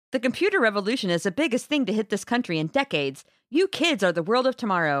The computer revolution is the biggest thing to hit this country in decades. You kids are the world of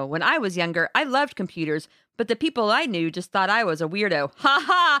tomorrow. When I was younger, I loved computers, but the people I knew just thought I was a weirdo. Ha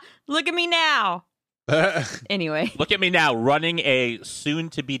ha! Look at me now! Anyway. Look at me now, running a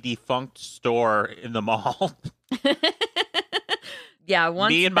soon-to-be-defunct store in the mall. Yeah,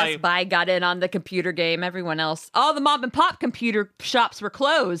 once Best Buy got in on the computer game, everyone else, all the mom and pop computer shops were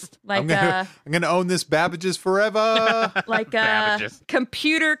closed. Like, I'm gonna own this Babbage's forever. Like Babbage's.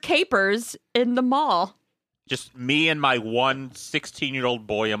 Computer capers in the mall. Just me and my one 16-year-old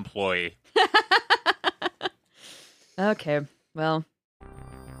boy employee. Okay, well.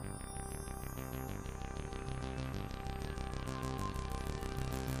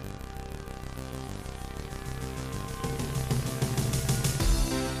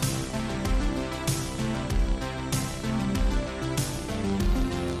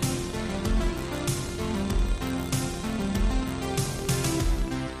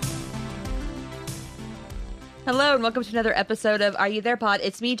 Hello and welcome to another episode of Are You There, Pod?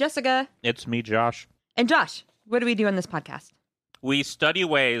 It's me, Jessica. It's me, Josh. And Josh, what do we do on this podcast? We study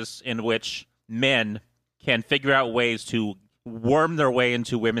ways in which men can figure out ways to worm their way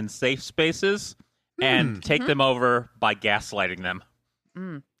into women's safe spaces and take them over by gaslighting them.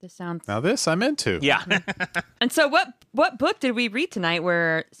 This sounds... Now this I'm into. Yeah. And so what book did we read tonight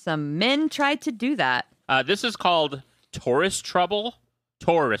where some men tried to do that? This is called Taurus Trouble.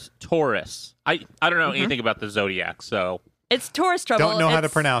 Taurus. I don't know anything about the zodiac, so... It's Taurus Trouble. Don't know how to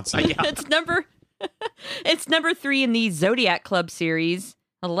pronounce it. It's number 3 in the Zodiac Club series.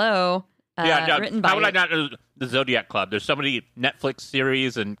 Hello. Written by... How would I not know the Zodiac Club? There's so many Netflix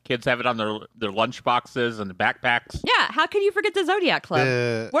series, and kids have it on their lunch boxes and backpacks. Yeah, how could you forget the Zodiac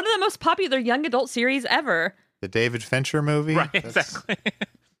Club? One of the most popular young adult series ever. The David Fincher movie? Right, exactly.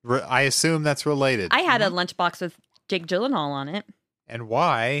 I assume that's related. I had a lunchbox with Jake Gyllenhaal on it. And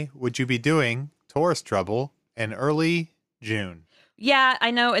why would you be doing Taurus Trouble in early June? Yeah,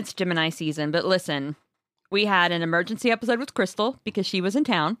 I know it's Gemini season, but listen, we had an emergency episode with Crystal because she was in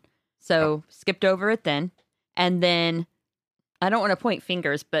town, so skipped over it then. And then, I don't want to point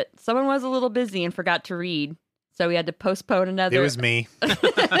fingers, but someone was a little busy and forgot to read, so we had to postpone another. It was me.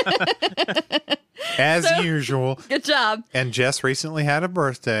 As usual. Good job. And Jess recently had a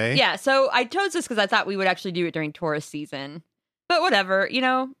birthday. Yeah, so I chose this because I thought we would actually do it during Taurus season. But whatever,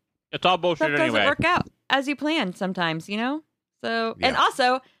 It's all bullshit stuff anyway. doesn't work out as you planned sometimes, So, Yeah. And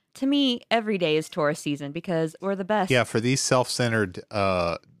also, to me, every day is Taurus season because we're the best. Yeah, for these self-centered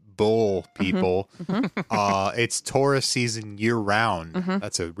bull people, it's Taurus season year-round.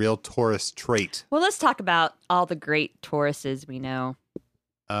 That's a real Taurus trait. Well, let's talk about all the great Tauruses we know.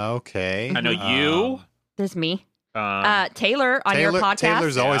 Okay. I know you. There's me. Taylor on your podcast.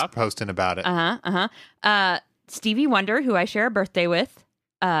 Taylor's always posting about it. Stevie Wonder, who I share a birthday with.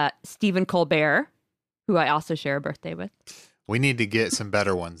 Stephen Colbert, who I also share a birthday with. We need to get some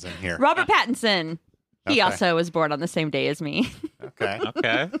better ones in here. Robert Pattinson. He Okay. also was born on the same day as me. Okay.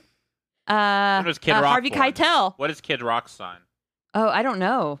 Okay. What is Kid Rock Harvey born? Keitel. What is Kid Rock's sign? Oh, I don't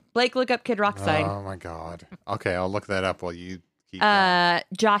know. Blake, look up Kid Rock's sign. Oh, my God. Okay, I'll look that up while you keep going.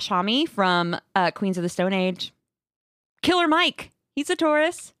 Josh Homme from Queens of the Stone Age. Killer Mike. He's a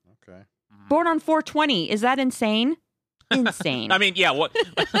Taurus. Okay. Born on 4/20. Is that insane? Insane. I mean, yeah, what?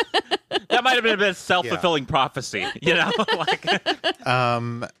 That might have been a bit of self-fulfilling prophecy, Like,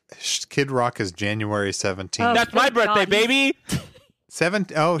 Kid Rock is January 17th. Oh. that's my thank birthday, God. baby.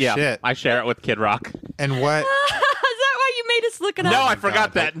 Yeah. Shit. I share it with Kid Rock. And what? Is that why you made us look it up? No, I God,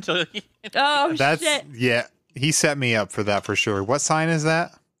 forgot that until... Oh, That's, shit. yeah, he set me up for that for sure. What sign is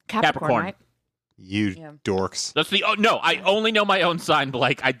that? Capricorn. Right? You dorks. That's the... Oh, no, I only know my own sign,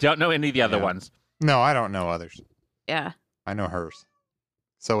 Blake. I don't know any of the other ones. No, I don't know others. Yeah. I know hers.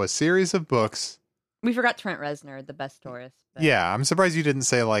 So a series of books. We forgot Trent Reznor, the best Taurus. but- Yeah, I'm surprised you didn't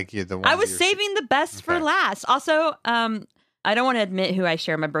say like the one. I was saving the best for Okay. last. Also, I don't want to admit who I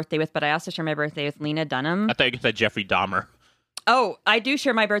share my birthday with, but I also share my birthday with Lena Dunham. I thought you could say Jeffrey Dahmer. Oh, I do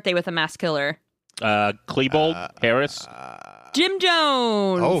share my birthday with a mass killer. Klebold, Harris. Jim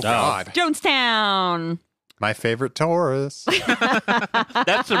Jones. Oh God, Jonestown. my favorite Taurus.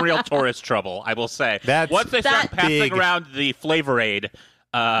 That's some real Taurus trouble, I will say. That's Once they start passing big. around the Flavor Aid,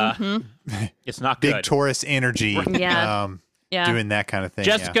 it's not Big good. Taurus energy. Yeah. Yeah. Doing that kind of thing.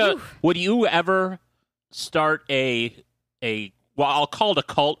 Jessica, would you ever start a well, I'll call it a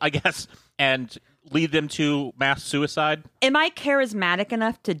cult, I guess, and lead them to mass suicide? Am I charismatic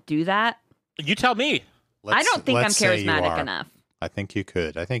enough to do that? You tell me. I don't think I'm let's say you charismatic are. enough. I think you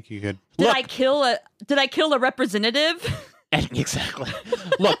could. I think you could. Did Look. I kill a representative? Exactly.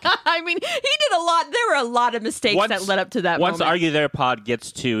 Look, I mean, he did a lot. There were a lot of mistakes that led up to that once moment. Argue There Pod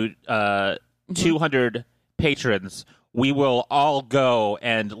gets to 200 patrons, we will all go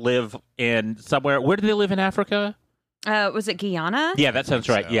and live in somewhere. Where do they live in Africa? Was it Guyana? Yeah, that sounds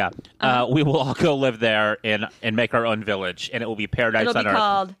right. so. Yeah. We will all go live there and make our own village, and it will be paradise It'll on be earth.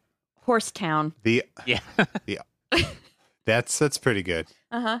 called Horsetown. Yeah. That's pretty good.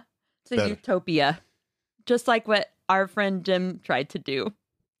 It's a Better. utopia, just like what our friend Jim tried to do.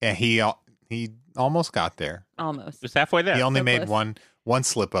 And he almost got there. Almost. It's halfway there. He only so made close. one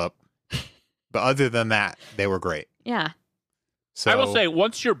slip up, but other than that, they were great. Yeah. So I will say,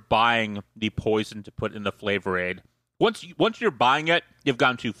 once you're buying the poison to put in the Flavor Aid, once you're buying it, you've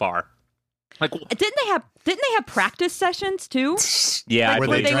gone too far. Like, Didn't they have practice sessions too? yeah, I where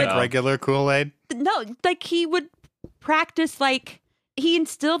believe they drank so. regular Kool-Aid. No, like he would practice, like he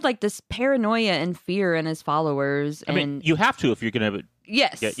instilled like this paranoia and fear in his followers. I mean, you have to if you're gonna.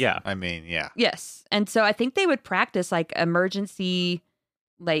 yes, Yeah. I mean, yeah. yes, and so I think they would practice like emergency,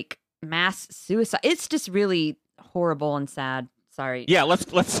 like mass suicide. It's just really horrible and sad. Sorry. Yeah, let's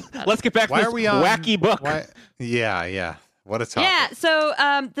get back to Why this are we on wacky book. Why, yeah. What a topic. Yeah, so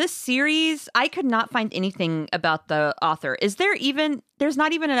this series, I could not find anything about the author. There's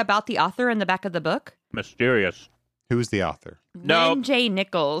not even an about the author in the back of the book? Mysterious. Who's the author? No. Lynn J.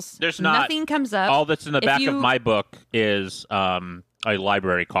 Nichols. There's not. Nothing comes up. All that's in the If back of you- my book is a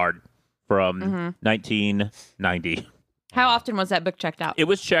library card from Mm-hmm. 1990. How often was that book checked out? It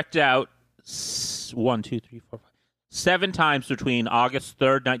was checked out 7 times between August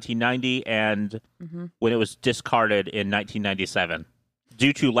 3rd, 1990 and Mm-hmm. when it was discarded in 1997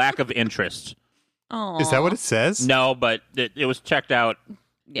 due to lack of interest. Aww. Is that what it says? No, but it was checked out.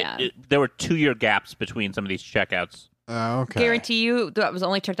 Yeah. There were 2-year gaps between some of these checkouts. Okay. Guarantee you that was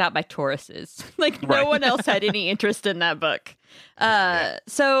only checked out by Tauruses. Like, no Right. one else had any interest in that book.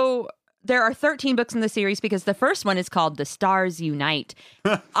 So there are 13 books in the series because the first one is called The Stars Unite.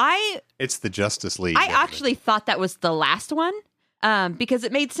 It's the Justice League. I actually thought that was the last one because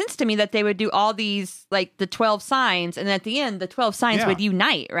it made sense to me that they would do all these, like the 12 signs, and at the end, the 12 signs Yeah. would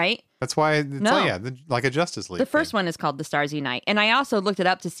unite, right? That's why. It's No. like a Justice League. The first thing. one is called The Stars Unite. And I also looked it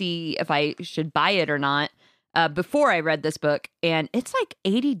up to see if I should buy it or not before I read this book. And it's like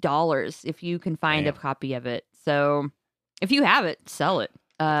 $80 if you can find a Damn. copy of it. So if you have it, sell it.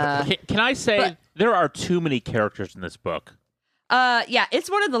 Can I say but- there are too many characters in this book? Yeah, it's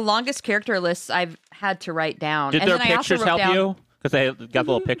one of the longest character lists I've had to write down. Did And their then I also pictures wrote help down- you? Because they got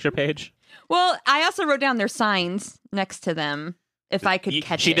the little picture page. Well, I also wrote down their signs next to them if I could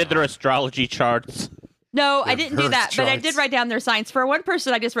catch She it. did their astrology charts. No, I Their didn't do birth that, but I charts. did write down their signs. For one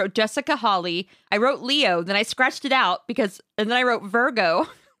person, I just wrote Jessica Hawley. I wrote Leo, then I scratched it out and then I wrote Virgo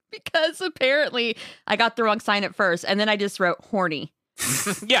because apparently I got the wrong sign at first, and then I just wrote horny.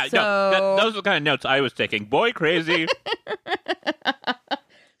 Yeah, So- no, those are the kind of notes I was taking. Boy, crazy.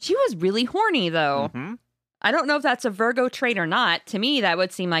 She was really horny, though. Mhm. I don't know if that's a Virgo trait or not. To me, that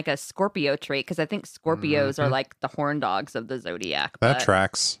would seem like a Scorpio trait because I think Scorpios are like the horn dogs of the zodiac. That but-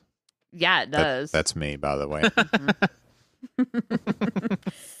 tracks. Yeah, it does. That's me, by the way.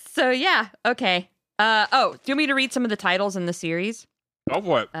 So yeah, okay. Do you want me to read some of the titles in the series? Go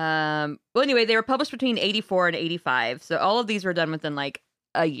for it. Well, anyway, they were published between 84 and 85. So all of these were done within like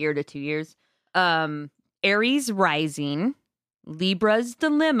a year to 2 years. Aries Rising, Libra's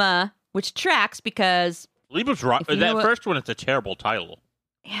Dilemma, which tracks because Libra's right. If you That know what- first one is a terrible title.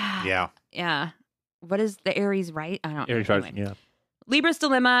 Yeah. What is the Aries right? I don't know. Aries Anyway. Rising, yeah. Libra's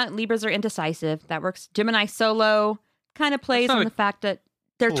Dilemma. Libras are indecisive. That works. Gemini Solo kind of plays That's not on a- the fact that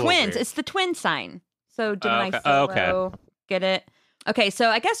they're A little twins. weird. It's the twin sign. So Gemini okay. Solo. Okay. Get it? Okay, so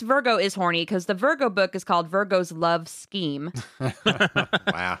I guess Virgo is horny because the Virgo book is called Virgo's Love Scheme.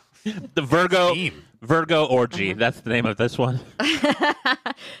 Wow. The Virgo Scheme. Virgo orgy. That's the name of this one.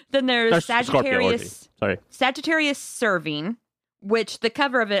 Then there's Or Scorpio orgy. Sagittarius. Sorry. Sagittarius Serving, which the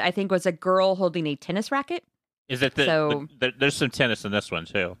cover of it I think was a girl holding a tennis racket. Is it So- there's some tennis in this one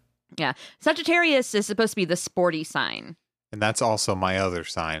too. Yeah, Sagittarius is supposed to be the sporty sign. And that's also my other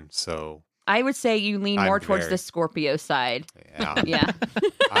sign. So, I would say you lean I'm more towards very- the Scorpio side. yeah.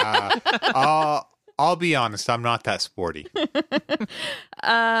 Yeah. I'll be honest. I'm not that sporty.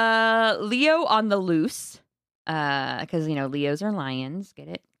 Leo on the loose, because Leos are lions. Get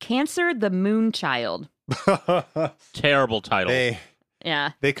it? Cancer, the moon child. Terrible title.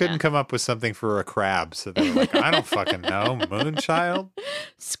 Yeah. They couldn't yeah. come up with something for a crab, so they were like, I don't fucking know. Moonchild?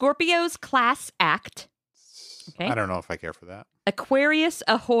 Scorpio's class act. Okay. I don't know if I care for that. Aquarius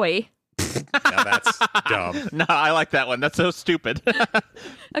ahoy. Now that's dumb. No, I like that one. That's so stupid.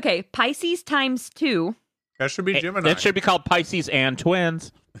 Okay, Pisces times 2. That should be Gemini. It should be called Pisces and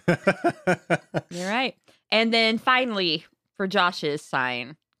Twins. You're right. And then finally, for Josh's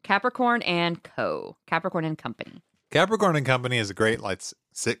sign, Capricorn and Co. Capricorn and Company. Capricorn and Company is a great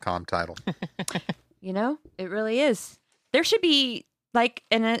sitcom title. You know, it really is. There should be why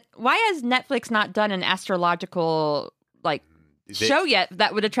has Netflix not done an astrological show yet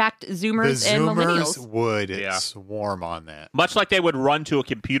that would attract Zoomers and millennials? The Zoomers would swarm on that. Much like they would run to a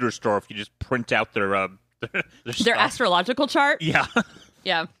computer store if you just print out their their astrological chart. Yeah.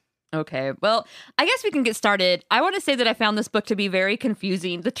 Yeah. Okay. Well, I guess we can get started. I want to say that I found this book to be very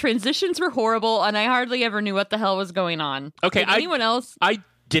confusing. The transitions were horrible, and I hardly ever knew what the hell was going on. Okay. Did anyone else?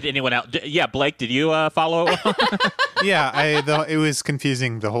 Did anyone else? Yeah, Blake, did you follow? Yeah, it was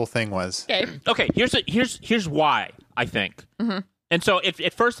confusing. The whole thing was. Okay. Here's why I think. Mm-hmm. And so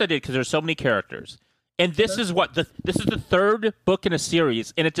at first I did because there's so many characters, and this is the third book in a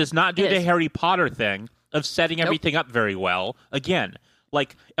series, and it does not do the Harry Potter thing of setting everything up very well. Again,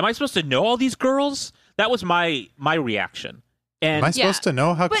 am I supposed to know all these girls? That was my reaction. And am I supposed to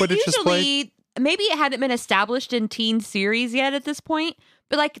know how Quidditch is played? Maybe it hadn't been established in teen series yet at this point.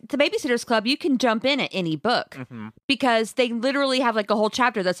 But the Babysitter's Club, you can jump in at any book because they literally have a whole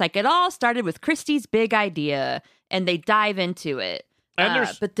chapter that's it all started with Christie's big idea, and they dive into it. And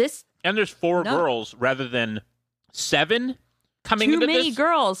there's four girls rather than 7 coming into this. Too many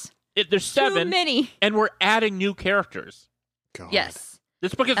girls. There's 7. Too many. And we're adding new characters. God. Yes.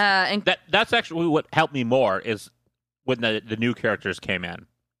 This book is that's actually what helped me more is when the new characters came in.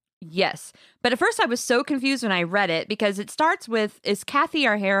 Yes. But at first I was so confused when I read it because it starts with, is Kathy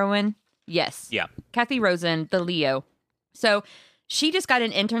our heroine? Yes. Yeah. Kathy Rosen, the Leo. So she just got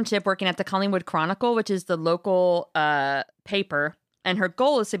an internship working at the Collingwood Chronicle, which is the local paper. And her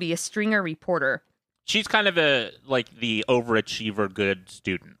goal is to be a stringer reporter. She's kind of the overachiever good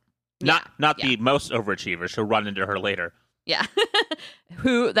student. Not the most overachiever. She'll run into her later. Yeah.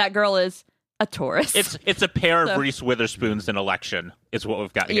 Who that girl is a Taurus. It's a pair of Reese Witherspoons in Election is what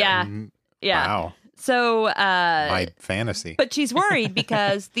we've got here. Yeah. Yeah. Wow. So my fantasy. But she's worried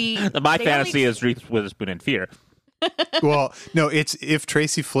because my fantasy is Reese Witherspoon in Fear. Well, no, it's if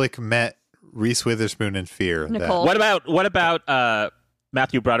Tracy Flick met Reese Witherspoon in Fear. Nicole. What about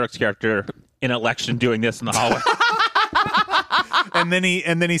Matthew Broderick's character in Election doing this in the hallway? and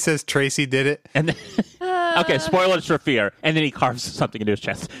then he says Tracy did it. And then, okay, spoilers for Fear. And then he carves something into his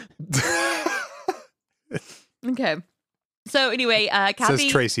chest. Okay. So anyway, Kathy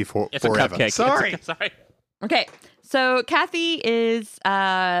says Tracy It's forever. a cupcake. Sorry. Sorry. Okay. So Kathy is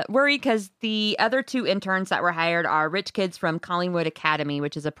worried because the other 2 interns that were hired are rich kids from Collingwood Academy,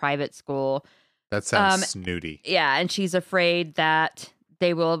 which is a private school. That sounds snooty. Yeah, and she's afraid that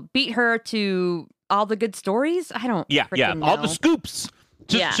they will beat her to all the good stories. I don't know. All the scoops.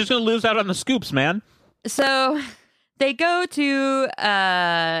 She's going to lose out on the scoops, man. So they go to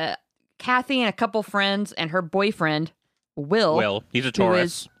Kathy and a couple friends and her boyfriend, Will. He's a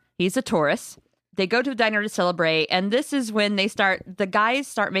Taurus. He's a Taurus. They go to a diner to celebrate, and this is when the guys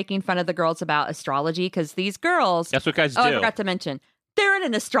start making fun of the girls about astrology, because these girls... That's what guys do. I forgot to mention. They're in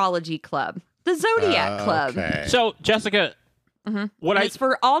an astrology club. The Zodiac Club. Okay. So, Jessica, it's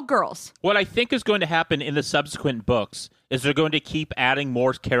for all girls. What I think is going to happen in the subsequent books is they're going to keep adding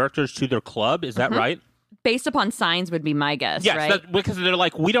more characters to their club. Is that right? Based upon signs would be my guess, yes, right? Because they're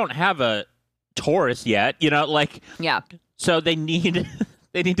we don't have a Taurus yet, Yeah. So they need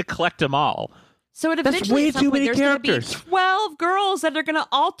to collect them all. So That's eventually, way at some too point, many there's going to be characters. 12 girls that are going to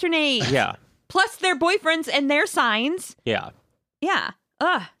alternate. Yeah. Plus their boyfriends and their signs. Yeah. Yeah.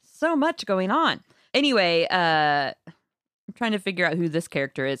 Ugh, so much going on. Anyway, I'm trying to figure out who this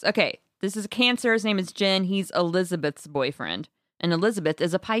character is. Okay, this is a Cancer. His name is Jen. He's Elizabeth's boyfriend. And Elizabeth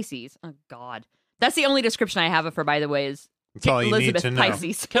is a Pisces. Oh, God. That's the only description I have of her, by the way, is That's all you Elizabeth need to know.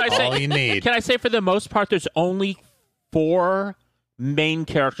 Pisces. Can I say, all you need. Can I say for the most part, there's only 4 main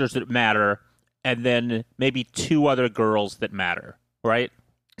characters that matter, and then maybe 2 other girls that matter, right?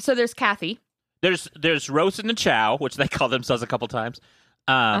 So there's Kathy. There's Rose and the Chow, which they call themselves a couple times.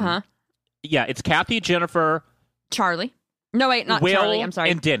 Yeah, it's Kathy, Jennifer, Charlie. No, wait, not Will, Charlie. I'm sorry.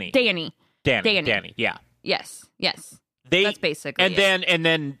 and Denny. Danny. Danny. Yeah. Yes. They That's basically and it.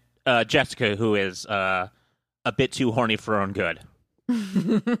 then Jessica, who is a bit too horny for her own good.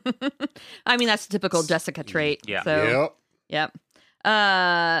 I mean, that's a typical Jessica trait. Yeah. So, Yep.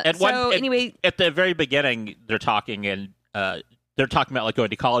 Anyway, at the very beginning, they're talking and they're talking about going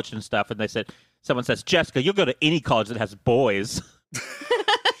to college and stuff, and someone says, Jessica, you'll go to any college that has boys.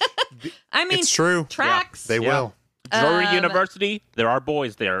 I mean, it's true. Tracks. They will. Drury University, there are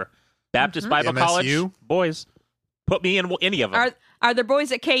boys there. Baptist Bible MSU? College, boys. Put me in any of them. Are there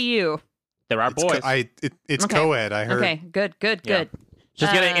boys at KU? There are boys. It's Okay. co-ed. I heard. Okay, good. Yeah. She's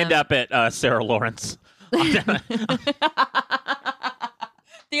going to end up at Sarah Lawrence.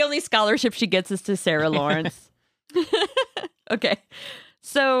 The only scholarship she gets is to Sarah Lawrence. Okay.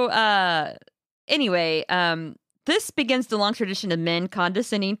 So, anyway, this begins the long tradition of men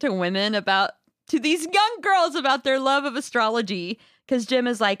condescending to women to these young girls about their love of astrology. Because Jim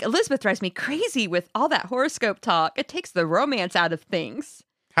is like, Elizabeth drives me crazy with all that horoscope talk. It takes the romance out of things.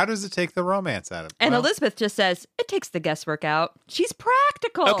 How does it take the romance out of it? And Well, Elizabeth just says, it takes the guesswork out. She's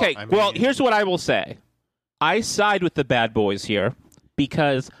practical. Okay, I well, mean- here's what I will say. I side with the bad boys here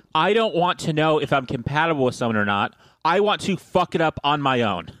because I don't want to know if I'm compatible with someone or not. I want to fuck it up on my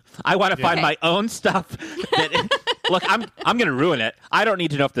own. I want to find Okay. my own stuff. Look, I'm going to ruin it. I don't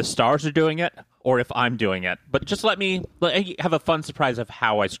need to know if the stars are doing it or if I'm doing it. But just let me have a fun surprise of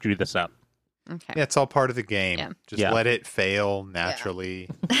how I screw this up. Okay. Yeah, it's all part of the game. Yeah. Just Yeah. let it fail naturally.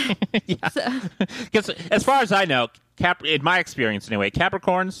 Because as far as I know, in my experience anyway,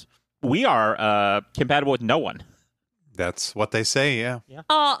 Capricorns, we are compatible with no one. That's what they say. Yeah.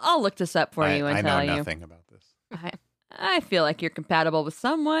 I'll look this up for you and I tell know you. nothing about this. I feel like you're compatible with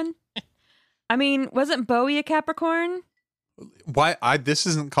someone. I mean, wasn't Bowie a Capricorn? Why? This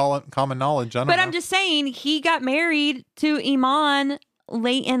isn't common knowledge. I don't But know. I'm just saying, he got married to Iman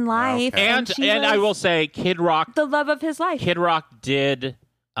late in life. Okay. And she I was will say, Kid Rock the love of his life. did.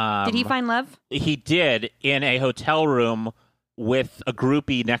 Did he find love? He did in a hotel room with a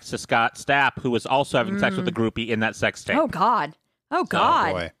groupie next to Scott Stapp, who was also having sex with a groupie in that sex tape. Oh God! Oh Oh,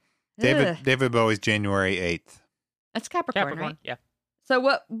 God! boy. Ugh. David Bowie's January 8th. That's Capricorn, Capricorn, right? yeah. So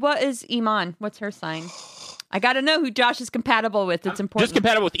what is Iman? What's her sign? I got to know who Josh is compatible with. It's important. Just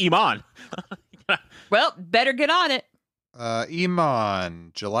compatible with Iman. Well, better get on it.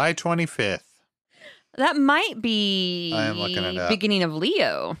 Iman, July 25th. That might be I am looking it up. beginning of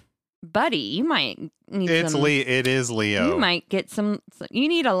Leo. Buddy, you might need It's some... It is Leo. You might get some... You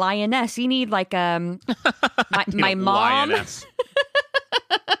need a lioness. You need like my You know, mom. lioness.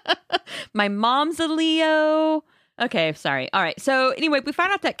 My mom's a Leo. Okay, sorry. All right. So anyway, we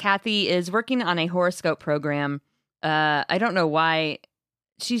found out that Kathy is working on a horoscope program. I don't know why.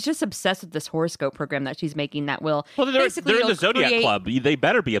 She's just obsessed with this horoscope program that she's making that will Well, they're basically in the it'll Zodiac create- Club. They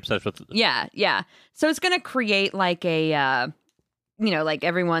better be obsessed with. Yeah, yeah. So it's going to create like a, like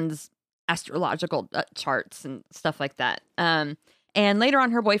everyone's astrological charts and stuff like that. And later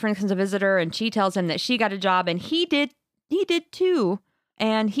on, her boyfriend comes to visit her, and she tells him that she got a job, and he did too.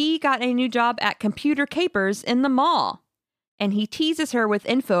 And he got a new job at Computer Capers in the mall. And he teases her with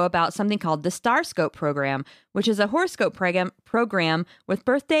info about something called the Starscope program, which is a horoscope program with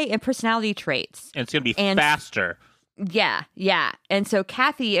birthday and personality traits. And it's going to be And- faster. Yeah, yeah. And so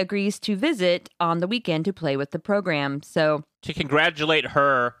Kathy agrees to visit on the weekend to play with the program. So, To congratulate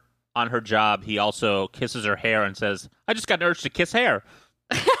her on her job, he also kisses her hair and says, I just got an urge to kiss hair.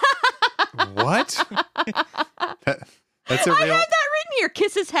 What? That's a I real. had that written here,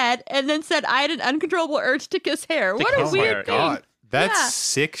 kiss his head, and then said, I had an uncontrollable urge to kiss hair. What a kiss weird hair, thing. God, that's Yeah.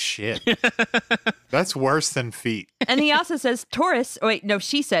 sick shit. That's worse than feet. And he also says Taurus. Oh, wait, no,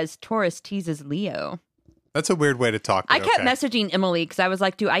 she says Taurus teases Leo. That's a weird way to talk. I but kept okay. messaging Emily because I was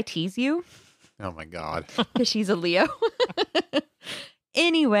like, do I tease you? Oh my God. Because she's a Leo.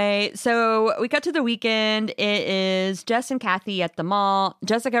 Anyway, so we got to the weekend. It is Jess and Kathy at the mall.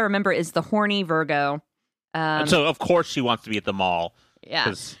 Jessica, remember, is the horny Virgo. And so, of course, she wants to be at the mall. Yeah.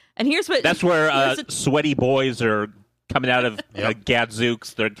 'Cause And here's what that's where here's the- sweaty boys are coming out of Yep.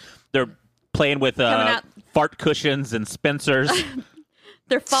 gadzooks. They're playing with Coming out- fart cushions and Spencers.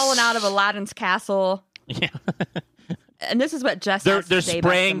 they're falling out of Aladdin's castle. Yeah. And this is what Jess They're has to say about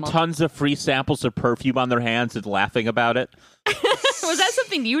spraying the mall. tons of free samples of perfume on their hands and laughing about it. Was that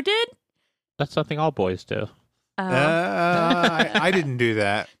something you did? That's something all boys do. I didn't do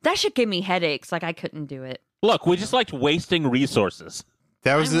that. That should give me headaches. Like I couldn't do it. Look, we just liked wasting resources.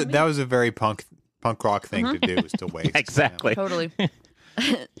 That was a very punk rock thing to do. Was to waste. Exactly. Totally.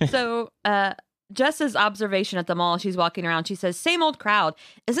 So, Jess's observation at the mall, she's walking around. She says, "Same old crowd.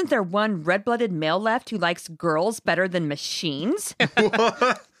 Isn't there one red-blooded male left who likes girls better than machines?"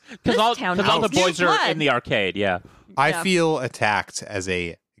 Because all town the needs new boys are blood. in the arcade, yeah. I Yeah. feel attacked as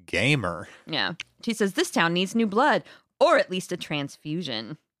a gamer. Yeah. She says, "This town needs new blood, or at least a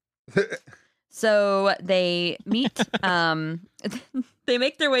transfusion." So they meet. They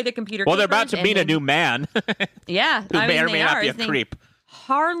make their way to Computer. Well, they're about Capers, to and meet a then- new man Yeah, who I may mean, or they may not are. be a His name- creep.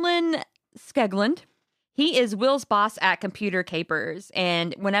 Harlan Skegland. He is Will's boss at Computer Capers,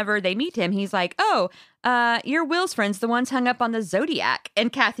 and whenever they meet him, he's like, "Oh, you're Will's friends, the ones hung up on the Zodiac."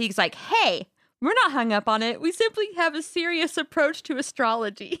 And Kathy's like, "Hey, we're not hung up on it. We simply have a serious approach to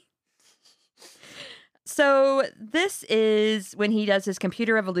astrology." So this is when he does his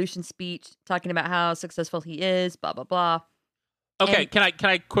computer revolution speech, talking about how successful he is, blah, blah, blah. Okay, And- can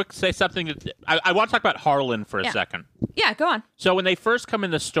I quick say something? I want to talk about Harlan for a Yeah. second. Yeah, go on. So when they first come in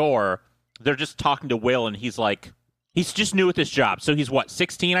the store, they're just talking to Will, and he's like, he's just new at this job. So he's what,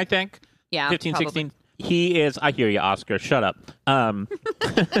 16, I think? Yeah, 15, probably. 16? He is, I hear you, Oscar. Shut up.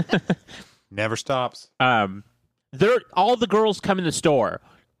 Never stops. All the girls come in the store,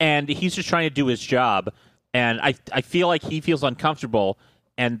 and he's just trying to do his job. And I feel like he feels uncomfortable.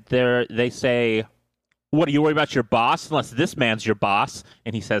 And they say, what, are you worried about your boss? Unless this man's your boss.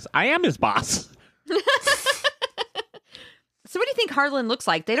 And he says, I am his boss. So what do you think Harlan looks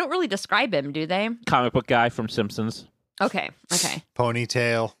like? They don't really describe him, do they? Comic book guy from Simpsons. Okay.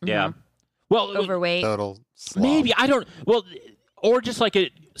 Ponytail. Yeah. Well, Overweight. Total slob. maybe. I don't. Well, or just like a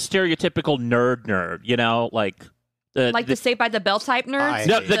stereotypical nerd, you know? Like The Saved by the Bell type nerds? I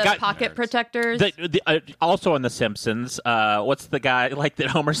No, hate the guy- pocket nerds. protectors? also on The Simpsons. What's the guy like that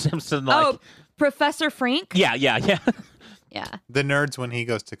Homer Simpson? Like, Oh, Professor Frank? yeah. Yeah. The nerds when he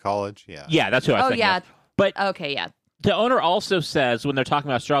goes to college. Yeah. Yeah, that's who I was Oh, thinking yeah. of. But Okay, yeah. the owner also says, when they're talking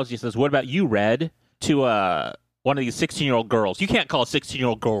about astrology, he says, what about you, Red? To one of these 16-year-old girls. You can't call a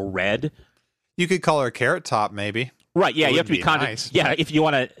 16-year-old girl Red. You could call her Carrot Top, maybe. Right, yeah, It you have to be would be kind nice, of... Yeah, but- if you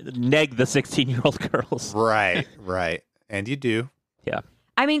want to neg the 16-year-old girls. Right. And you do. Yeah.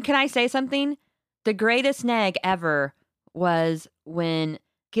 I mean, can I say something? The greatest neg ever was when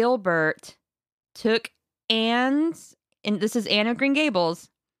Gilbert took Anne's, and this is Anne of Green Gables,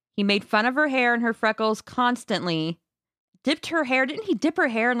 he made fun of her hair and her freckles constantly, dipped her hair. Didn't he dip her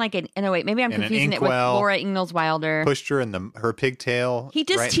hair in like an, no, wait, maybe I'm In an confusing it with inkwell. Laura Ingalls Wilder. Pushed her in her pigtail. He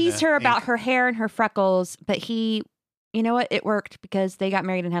just right in teased the her about ink. her hair and her freckles, but you know what? It worked because they got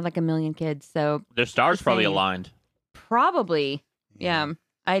married and had like a million kids. So Their stars Just probably saying. aligned. probably, yeah.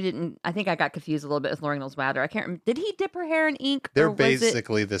 I think I got confused a little bit with Laura Ingalls Wilder. I can't remember. Did he dip her hair in ink? They're or was it-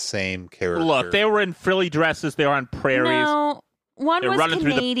 basically the same character. Look, they were in frilly dresses. They were on prairies. No, one They're was running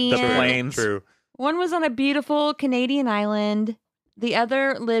through the Canadian. plains. True. One was on a beautiful Canadian island. The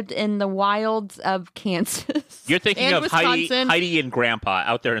other lived in the wilds of Kansas. You're thinking and of Heidi, Wisconsin. Heidi and Grandpa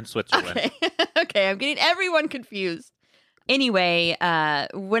out there in Switzerland. Okay. Okay, I'm getting everyone confused. Anyway,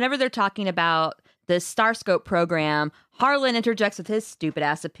 whenever they're talking about the Starscope program, Harlan interjects with his stupid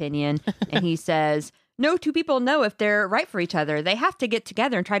ass opinion, and he says, no two people know if they're right for each other. They have to get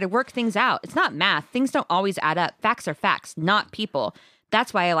together and try to work things out. It's not math. Things don't always add up. Facts are facts, not people.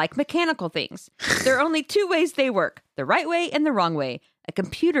 That's why I like mechanical things. There are only two ways they work, the right way and the wrong way. A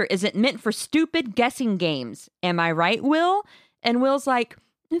computer isn't meant for stupid guessing games. Am I right, Will? And Will's like,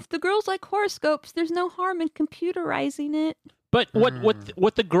 if the girls like horoscopes, there's no harm in computerizing it. But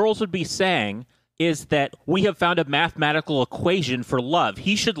what the girls would be saying is that we have found a mathematical equation for love.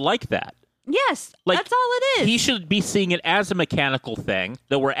 He should like that. Yes, Like, that's all it is. He should be seeing it as a mechanical thing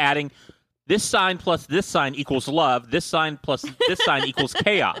that we're adding this sign plus this sign equals love. This sign plus this sign equals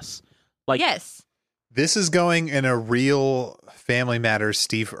chaos. Like, Yes. This is going in a real Family Matters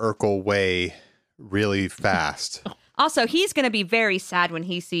Steve Urkel way really fast. Also, he's going to be very sad when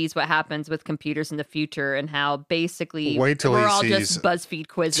he sees what happens with computers in the future and how basically Wait till we're he all sees just BuzzFeed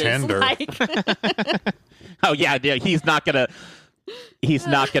quizzes. Tinder. Like, oh yeah, he's not gonna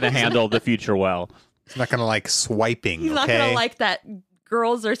handle the future well. It's not going to like swiping. he's not okay? going to like that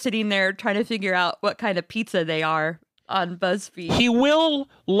girls are sitting there trying to figure out what kind of pizza they are on BuzzFeed. He will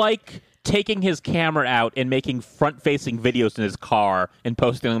like taking his camera out and making front-facing videos in his car and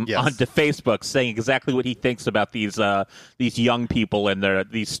posting them Yes. onto Facebook, saying exactly what he thinks about these young people and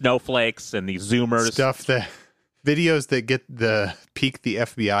these snowflakes and these Zoomers. Stuff that videos that pique the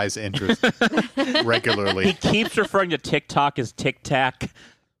FBI's interest He regularly. keeps referring to TikTok as Tic Tac,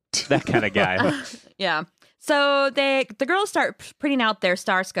 that kind of guy. Yeah. So the girls start printing out their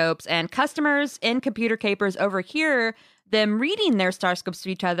starscopes, and customers in computer capers overhear them reading their starscopes to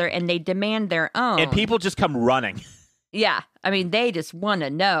each other, and they demand their own. And people just come running. Yeah. I mean, they just want to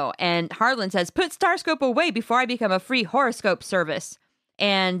know. And Harlan says, put Starscope away before I become a free horoscope service.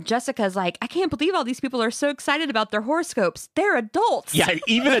 And Jessica's like, I can't believe all these people are so excited about their horoscopes. They're adults. Yeah,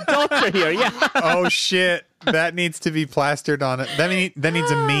 even adults are here. Yeah. Oh shit! That needs to be plastered on it. That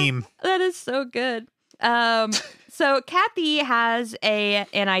needs a meme. That is so good. So Kathy has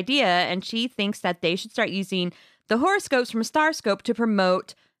an idea, and she thinks that they should start using the horoscopes from Starscope to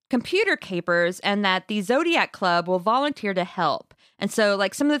promote computer capers, and that the Zodiac Club will volunteer to help. And so,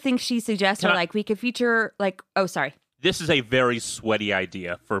 like, some of the things she suggests are like we could feature, like, oh, sorry. This is a very sweaty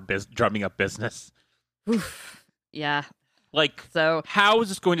idea for drumming up business. Oof. Yeah. Like, So how is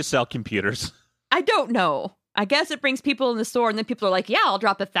this going to sell computers? I don't know. I guess it brings people in the store, and then people are like, "Yeah, I'll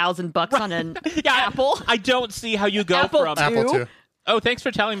drop $1,000 on an apple." I don't see how you go Apple from too? Apple too. Oh, thanks for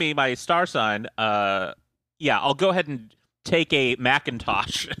telling me my star sign. Yeah, I'll go ahead and take a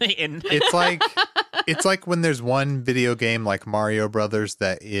Macintosh. It's like when there's one video game like Mario Brothers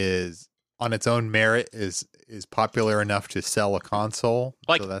that is on its own merit is popular enough to sell a console.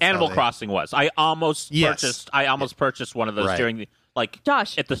 Like So that's Animal how they- Crossing was. I almost purchased one of those Right. during the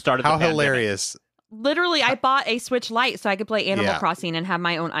Josh, at the start of How the pandemic. hilarious. literally, I bought a Switch Lite so I could play Animal Yeah. Crossing and have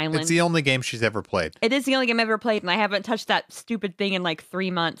my own island. It's the only game she's ever played. It is the only game I've ever played, and I haven't touched that stupid thing in like 3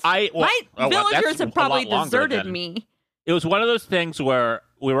 months. Well, My that's villagers a have probably lot longer deserted than- me. It was one of those things where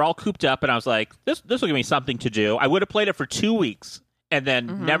we were all cooped up, and I was like, "This will give me something to do." I would have played it for 2 weeks and then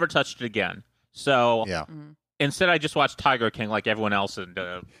Mhm. never touched it again. So Yeah. instead, I just watched Tiger King like everyone else, and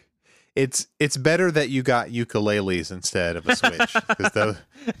It's better that you got ukuleles instead of a Switch because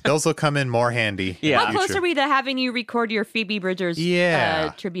those will come in more handy. Yeah. How close are we to having you record your Phoebe Bridgers Yeah.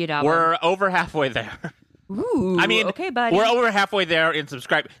 tribute album? we're over halfway there. Ooh, I mean, okay, buddy. we're over halfway there in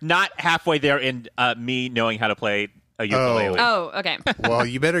subscribe, not halfway there in me knowing how to play a ukulele. Oh, okay. Well,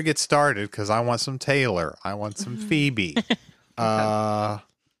 you better get started because I want some Taylor. I want some Phoebe. Rilo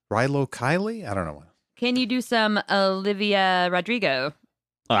Kiley? I don't know. Can you do some Olivia Rodrigo?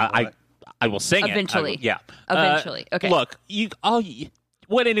 I will sing Eventually. it. Yeah. Eventually. Okay. Look,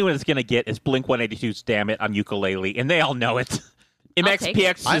 what anyone is going to get is Blink 182's "Damn It" on ukulele, and they all know it.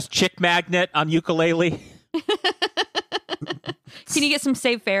 MXPX's "Chick Magnet" on ukulele. Can you get some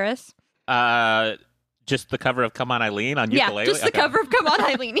Save Ferris? Just the cover of "Come On Eileen" on ukulele. Yeah, just the Okay. cover of Come On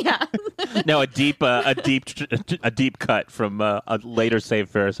Eileen. Yeah. No, a deep cut from a later Save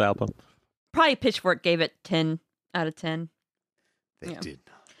Ferris album. Probably Pitchfork gave it 10 out of 10. They Yeah. did.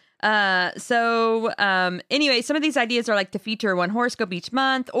 Anyway, some of these ideas are like to feature one horoscope each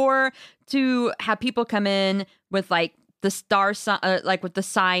month, or to have people come in with like the star sign, like with the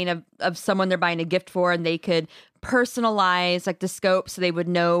sign of someone they're buying a gift for, and they could personalize like the scope so they would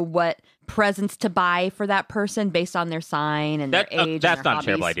know what presents to buy for that person based on their sign and their age. That's and their not a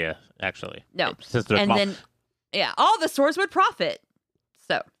terrible hobbies. idea, actually. No. Since they're And small. then, yeah, all the stores would profit.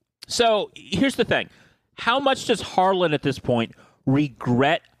 So here's the thing. How much does Harlan at this point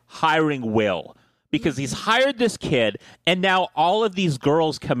regret hiring Will? Because he's hired this kid, and now all of these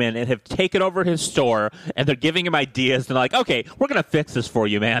girls come in and have taken over his store, and they're giving him ideas. And they're like, okay, we're going to fix this for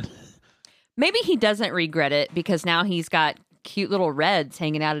you, man. Maybe he doesn't regret it because now he's got cute little reds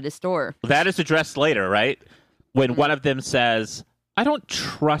hanging out at his store. That is addressed later, right? When one of them says, I don't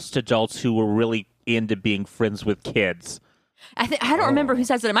trust adults who are really into being friends with kids. I don't remember who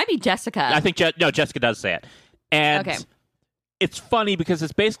says it. It might be Jessica. I think, Jessica does say it. And Okay. it's funny because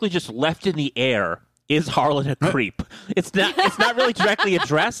it's basically just left in the air. Is Harlan a creep? It's not really directly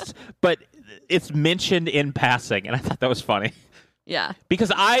addressed, but it's mentioned in passing, and I thought that was funny. Yeah.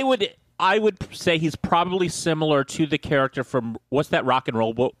 Because I would say he's probably similar to the character from what's that rock and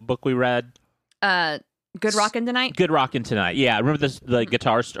roll book we read? Good Rockin' Tonight? Good Rockin' Tonight. Yeah, remember the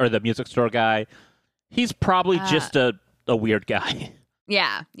guitar or the music store guy? He's probably just a weird guy.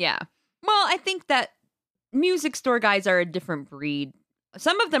 Yeah, yeah. Well, I think that music store guys are a different breed.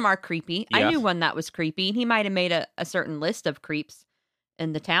 Some of them are creepy. Yeah. I knew one that was creepy. He might have made a certain list of creeps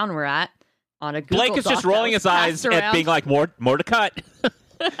in the town we're at on a Google Blake is Doc just that rolling was his eyes passed at around. being like, more to cut.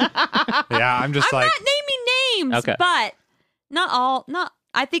 Yeah, I'm just I'm like, not naming names, Okay. but not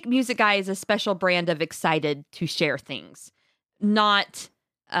I think Music Guy is a special brand of excited to share things, not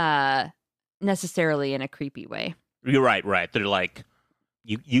necessarily in a creepy way. You're right. They're like,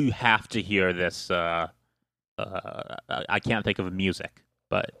 you have to hear this. I can't think of music,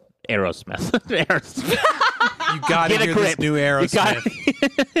 but Aerosmith. you got to Get a hear grip. this new You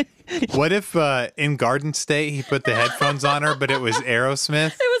Aerosmith. What if in Garden State he put the headphones on her, but it was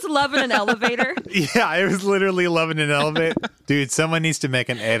Aerosmith? It was Love in an Elevator. Yeah, it was literally Loving an Elevator. Dude, someone needs to make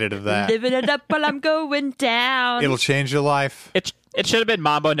an edit of that. Living it up while I'm going down. It'll change your life. It should have been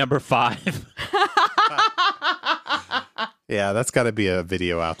Mambo number 5. Yeah, that's got to be a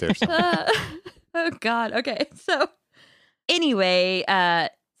video out there somewhere. Oh God. Okay. So anyway,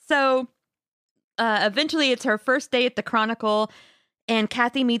 eventually it's her first day at the Chronicle, and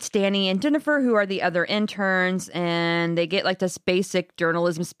Kathy meets Danny and Jennifer, who are the other interns, and they get like this basic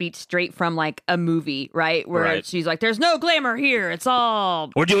journalism speech straight from like a movie, right? Where Right. she's like, "There's no glamour here. It's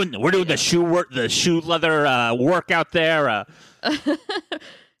all We're doing the shoe leather work out there.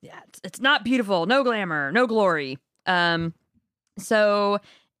 yeah, it's not beautiful. No glamour, no glory." So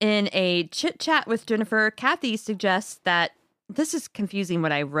in a chit chat with Jennifer, Kathy suggests that this is confusing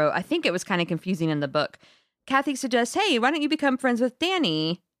what I wrote. I think it was kind of confusing in the book. Kathy suggests, "Hey, why don't you become friends with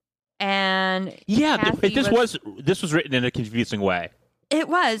Danny?" And Yeah, Kathy this was written in a confusing way. It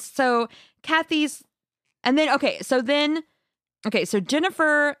was. So Kathy's, and then so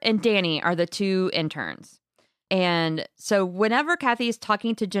Jennifer and Danny are the two interns. And so whenever Kathy's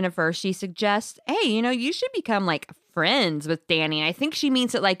talking to Jennifer, she suggests, hey, you should become like friends with Danny. I think she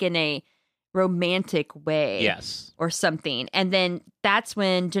means it like in a romantic way. Yes. Or something. And then that's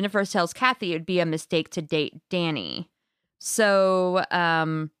when Jennifer tells Kathy it would be a mistake to date Danny. So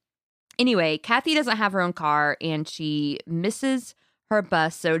anyway, Kathy doesn't have her own car and she misses her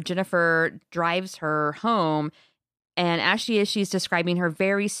bus. So Jennifer drives her home. And as she's describing her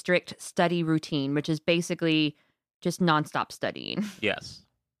very strict study routine, which is basically just nonstop studying. Yes.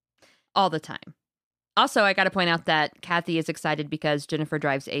 All the time. Also, I got to point out that Kathy is excited because Jennifer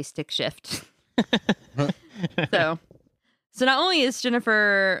drives a stick shift. So not only is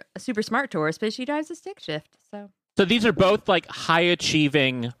Jennifer a super smart tourist, but she drives a stick shift. So these are both like high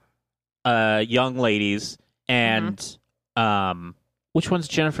achieving young ladies, and which one's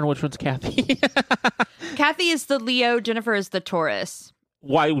Jennifer and which one's Kathy? Kathy is the Leo, Jennifer is the Taurus.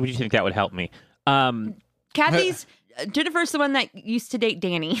 Why would you think that would help me? Jennifer's the one that used to date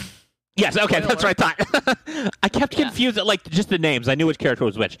Danny. Yes, okay, that's what I thought. I kept confused at like just the names. I knew which character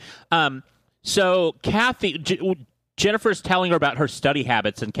was which. So Kathy, Jennifer's telling her about her study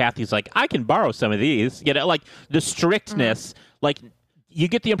habits, and Kathy's like, I can borrow some of these. Like the strictness, like you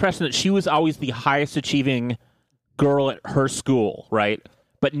get the impression that she was always the highest achieving girl at her school, right?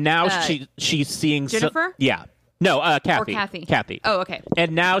 But now she's seeing Jennifer? No, Kathy. Or Kathy. Kathy. Oh, okay.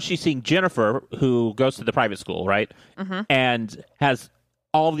 And now she's seeing Jennifer, who goes to the private school, right? Mm-hmm. And has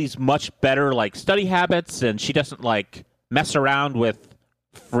all these much better like study habits, and she doesn't like mess around with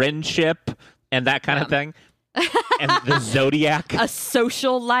friendship and that kind of thing. And the zodiac, a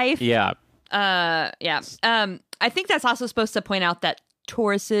social life. Yeah. I think that's also supposed to point out that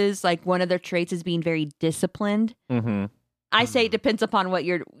Tauruses, like one of their traits is being very disciplined. Mm-hmm. I say it depends upon what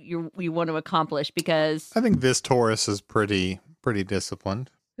you want to accomplish, because I think this Taurus is pretty disciplined.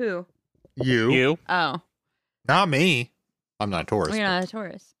 Who? You? Oh, not me. I'm not a Taurus. You're not a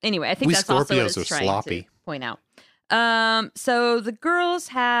Taurus. Anyway, I think that's also what it's trying to point out. So the girls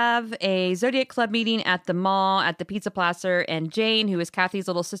have a Zodiac Club meeting at the mall at the Pizza Plaza, and Jane, who is Kathy's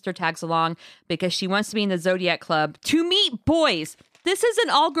little sister, tags along because she wants to be in the Zodiac Club to meet boys. This is an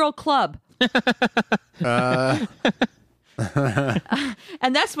all-girl club.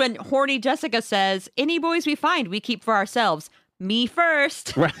 And that's when horny Jessica says, any boys we find, we keep for ourselves. Me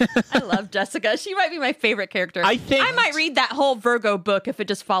first. Right. I love Jessica. She might be my favorite character. I might read that whole Virgo book if it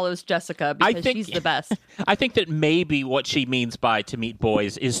just follows Jessica, because she's the best. I think that maybe what she means by to meet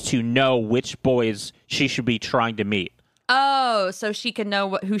boys is to know which boys she should be trying to meet. Oh, so she can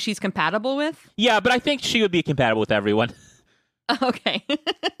know who she's compatible with? Yeah, but I think she would be compatible with everyone. Okay.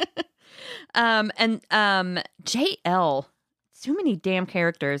 And JL. Too many damn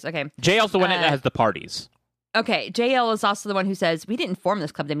characters. Okay. JL's the one that has the parties. Okay, JL is also the one who says, we didn't form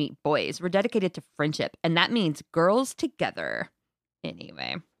this club to meet boys. We're dedicated to friendship, and that means girls together.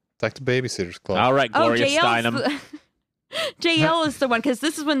 Anyway. It's like the Babysitter's Club. All right, Gloria Steinem. JL is the one, because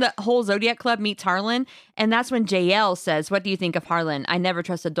this is when the whole Zodiac Club meets Harlan, and that's when JL says, what do you think of Harlan? I never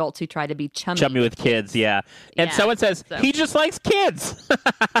trust adults who try to be chummy with kids, yeah. And someone says, he just likes kids.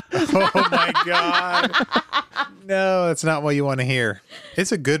 Oh, my God. No, that's not what you want to hear.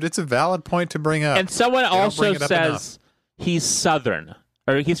 It's a valid point to bring up. And someone also says he's Southern,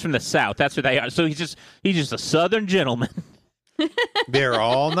 or he's from the South. That's what they are. So he's just a Southern gentleman. They're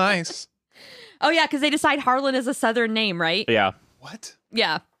all nice. Oh, yeah, because they decide Harlan is a Southern name, right? Yeah. What?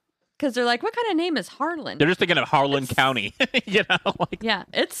 Yeah. Because they're like, what kind of name is Harlan? They're just thinking of Harlan County. Yeah,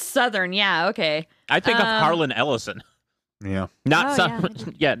 it's Southern. Yeah, okay. I think of Harlan Ellison. Yeah. Not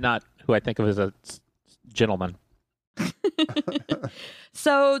not who I think of as a gentleman.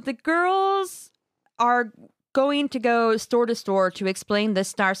 So the girls are going to go store to store to explain the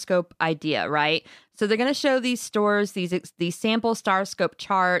Starscope idea, right? So they're going to show these stores these sample Starscope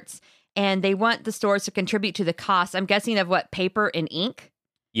charts, and they want the stores to contribute to the cost, I'm guessing, of what, paper and ink?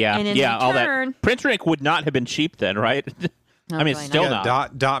 Yeah, and in all return, that. Printer ink would not have been cheap then, right? I mean, it's still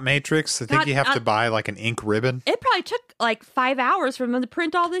not. Dot matrix. I think you have to buy like an ink ribbon. It probably took like 5 hours for them to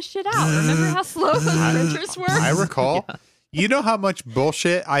print all this shit out. Remember how slow those printers were? I recall. Yeah. You know how much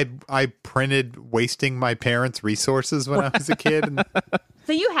bullshit I printed wasting my parents' resources when I was a kid?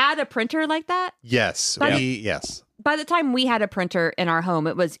 So you had a printer like that? Yes. Yes. By the time we had a printer in our home,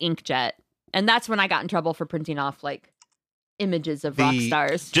 it was inkjet. And that's when I got in trouble for printing off like images of rock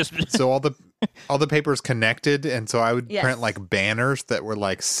stars. So all the papers connected, and so I would Yes. print like banners that were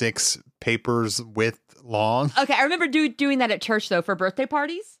like 6 papers width long. Okay, I remember doing that at church, though, for birthday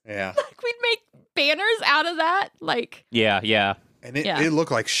parties. Yeah. Like, we'd make banners out of that. Like, Yeah. And it, Yeah. it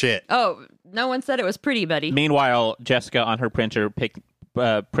looked like shit. oh, no one said it was pretty, buddy. Meanwhile, Jessica on her printer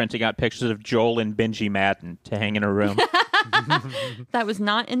printing out pictures of Joel and Benji Madden to hang in her room. That was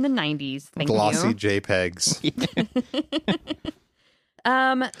not in the 90s. Thank Glossy you. JPEGs.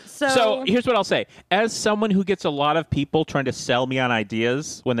 So here's what I'll say. As someone who gets a lot of people trying to sell me on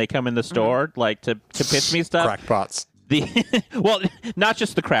ideas when they come in the store, like to pitch me stuff. Crackpots. Well, not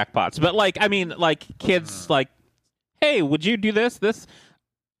just the crackpots, but like kids like, hey, would you do this?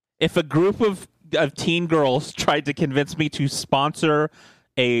 If a group of teen girls tried to convince me to sponsor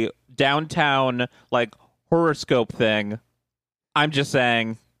a downtown like horoscope thing, I'm just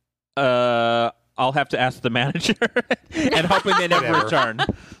saying, I'll have to ask the manager and hoping they never Whatever. return.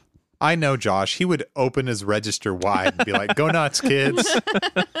 I know Josh. He would open his register wide and be like, go nuts, kids.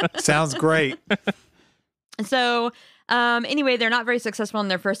 Sounds great. So, anyway, they're not very successful in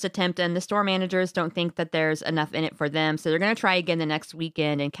their first attempt, and the store managers don't think that there's enough in it for them. So they're going to try again the next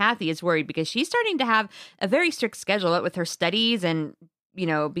weekend. And Kathy is worried because she's starting to have a very strict schedule with her studies and, being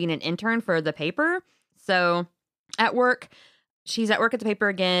an intern for the paper. So she's at work at the paper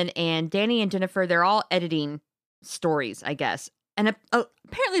again, and Danny and Jennifer, they're all editing stories, I guess. And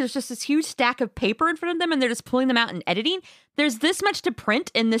apparently there's just this huge stack of paper in front of them, and they're just pulling them out and editing. There's this much to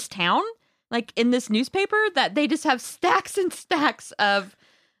print in this town, like in this newspaper, that they just have stacks and stacks of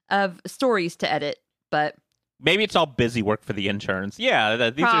stories to edit. But maybe it's all busy work for the interns. Yeah,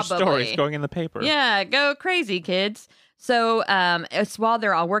 these are Probably. stories going in the paper. yeah, go crazy, kids. So it's while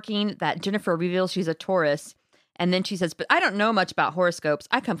they're all working that Jennifer reveals she's a Taurus. And then she says, but I don't know much about horoscopes.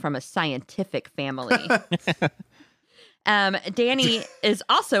 I come from a scientific family. Danny is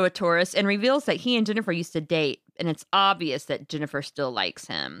also a Taurus and reveals that he and Jennifer used to date. And it's obvious that Jennifer still likes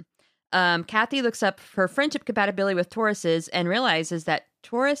him. Kathy looks up her friendship compatibility with Tauruses and realizes that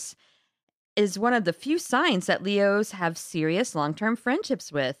Taurus is one of the few signs that Leos have serious long-term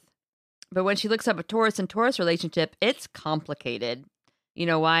friendships with. But when she looks up a Taurus and Taurus relationship, it's complicated. You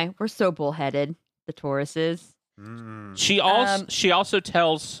know why? We're so bullheaded, the Tauruses. She also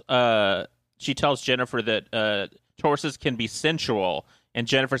tells Jennifer that Tauruses can be sensual, and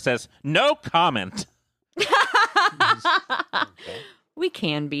Jennifer says, "No comment." We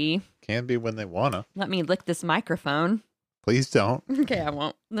can be. Can be when they wanna. Let me lick this microphone. Please don't. Okay, I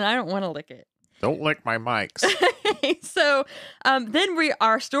won't. No, I don't want to lick it. Don't lick my mics. So then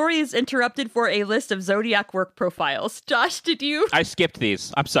our story is interrupted for a list of zodiac work profiles. Josh, did you? I skipped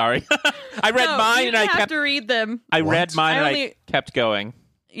these. I'm sorry. I read No, mine you and I have kept. to read them. I What? read mine I and only- I kept going.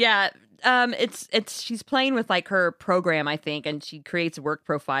 Yeah. It's she's playing with like her program, I think, and she creates work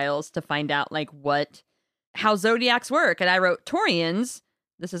profiles to find out like how zodiacs work. And I wrote Taurians.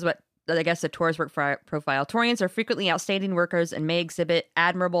 This is what I guess a Taurus work profile. Taurians are frequently outstanding workers and may exhibit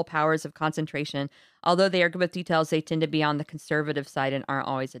admirable powers of concentration. Although they are good with details, they tend to be on the conservative side and aren't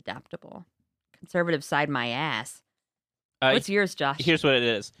always adaptable. Conservative side, my ass. What's yours, Josh? Here's what it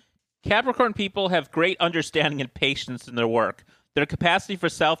is. Capricorn people have great understanding and patience in their work. Their capacity for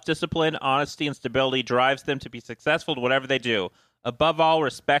self-discipline, honesty, and stability drives them to be successful in whatever they do. Above all,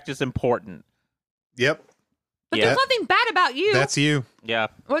 respect is important. Yep. But Yeah. there's nothing bad about you. That's you. Yeah.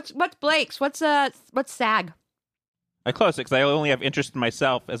 What's Blake's? What's SAG? I close it because I only have interest in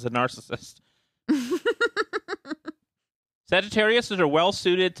myself as a narcissist. Sagittariuses are well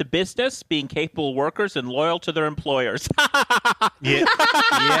suited to business, being capable workers and loyal to their employers. Yeah.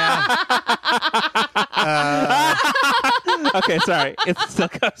 Yeah. Okay, sorry. It still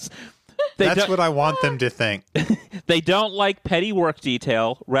goes. That's what I want them to think. They don't like petty work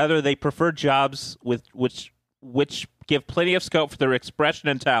detail. Rather, they prefer jobs with which give plenty of scope for their expression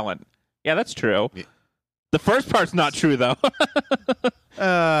and talent. Yeah, that's true. Yeah. The first part's not true, though.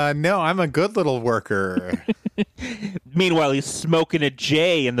 No, I'm a good little worker. Meanwhile, he's smoking a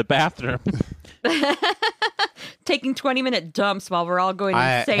J in the bathroom. Taking 20-minute dumps while we're all going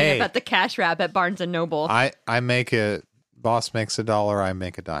insane hey. about the cash wrap at Barnes and Noble. I make boss makes $1, I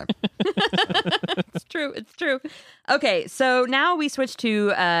make a dime. It's true. It's true. Okay, so now we switch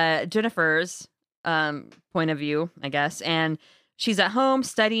to Jennifer's point of view, I guess, and she's at home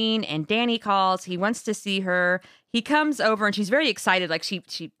studying, and Danny calls. He wants to see her. He comes over, and she's very excited. Like she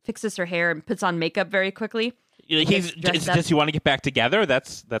fixes her hair and puts on makeup very quickly. Does he want to get back together?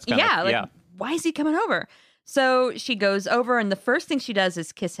 That's kind Yeah, of like why is he coming over? So she goes over, and the first thing she does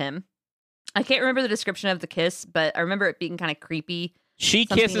is kiss him. I can't remember the description of the kiss, but I remember it being kind of creepy. She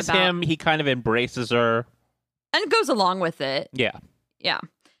Something kisses about- him. He kind of embraces her. And goes along with it. Yeah. Yeah.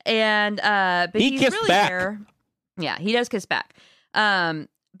 And but He he's kissed really back. there. Yeah, he does kiss back.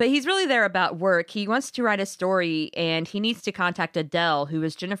 But he's really there about work. He wants to write a story, and he needs to contact Adele, who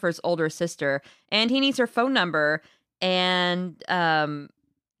is Jennifer's older sister, and he needs her phone number. And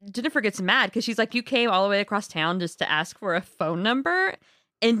Jennifer gets mad because she's like, "You came all the way across town just to ask for a phone number,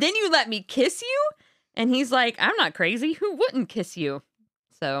 and then you let me kiss you?" And he's like, "I'm not crazy. Who wouldn't kiss you?"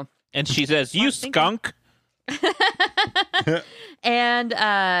 So, And she says, "You skunk." and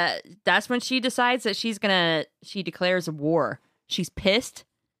that's when she decides that she declares war. She's pissed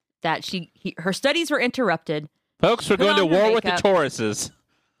that her studies were interrupted. Folks, we're Put going to on her war with the makeup. Tauruses.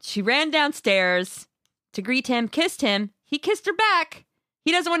 She ran downstairs to greet him, kissed him. He kissed her back.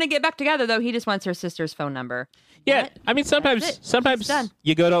 He doesn't want to get back together, though. He just wants her sister's phone number. Yeah, What? I mean, That's it. She's sometimes done.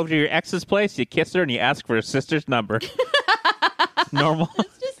 you go over to your ex's place, you kiss her, and you ask for her sister's number. Normal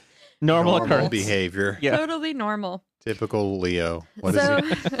Normal occurrence. behavior. Yeah. Totally normal. Typical Leo. What is So,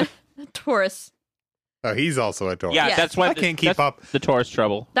 he? Taurus. Oh, he's also a Taurus. Yeah, Yes. that's why I can't keep that's up. the Taurus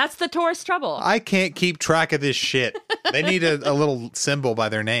trouble. That's the Taurus trouble. I can't keep track of this shit. They need a little symbol by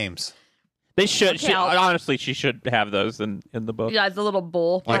their names. They should. Okay, Honestly, she should have those in the book. Yeah, it's a little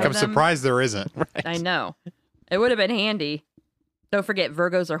bull. Like, for I'm them. surprised there isn't. Right. I know. It would have been handy. Don't forget,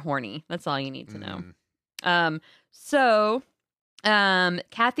 Virgos are horny. That's all you need to know. So,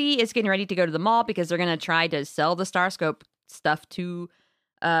 Kathy is getting ready to go to the mall because they're going to try to sell the Starscope stuff to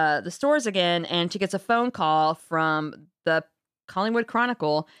the stores again. And she gets a phone call from the Collingwood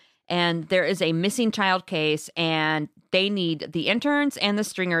Chronicle, and there is a missing child case, and they need the interns and the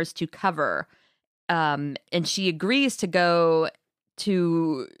stringers to cover. And she agrees to go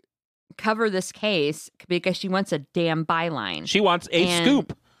to cover this case because she wants a damn byline. She wants a And-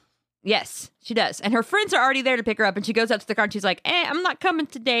 scoop. Yes, she does. And her friends are already there to pick her up, and she goes up to the car and she's like, I'm not coming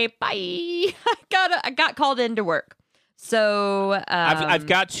today. Bye. I got called into work. So I've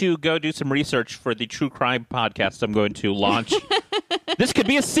got to go do some research for the true crime podcast I'm going to launch. This could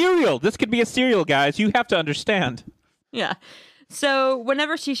be a serial. This could be a serial, guys. You have to understand. yeah. So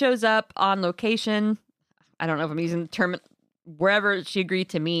whenever she shows up on location, I don't know if I'm using the term, wherever she agreed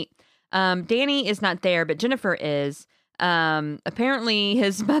to meet, Danny is not there, but Jennifer is. Apparently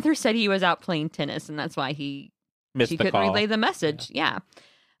his mother said he was out playing tennis, and that's why she Missed the couldn't call. relay the message. Yeah.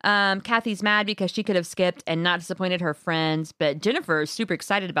 Kathy's mad because she could have skipped and not disappointed her friends, but Jennifer is super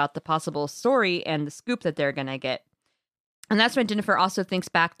excited about the possible story and the scoop that they're going to get. And that's when Jennifer also thinks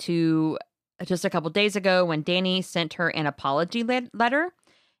back to just a couple days ago when Danny sent her an apology letter.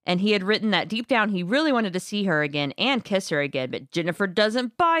 And he had written that deep down he really wanted to see her again and kiss her again, but Jennifer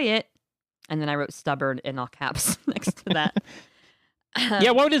doesn't buy it. And then I wrote stubborn in all caps next to that.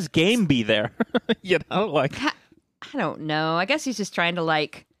 Yeah, what would his game be there? You know, like I don't know. I guess he's just trying to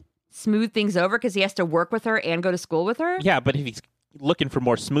like smooth things over because he has to work with her and go to school with her. yeah, but if he's looking for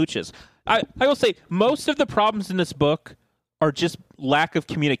more smooches, I will say most of the problems in this book are just lack of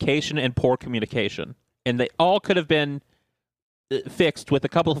communication and poor communication, and they all could have been fixed with a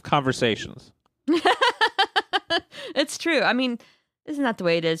couple of conversations. It's true. I mean, isn't that the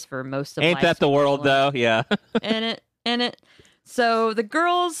way it is for most of Ain't life's that the world, people? though? Yeah. In it. So the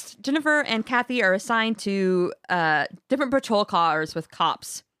girls, Jennifer and Kathy, are assigned to different patrol cars with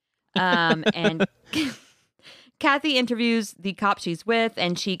cops. And Kathy interviews the cop she's with,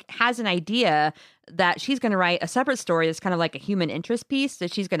 and she has an idea that she's going to write a separate story that's kind of like a human interest piece,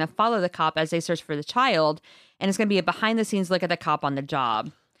 that she's going to follow the cop as they search for the child, and it's going to be a behind-the-scenes look at the cop on the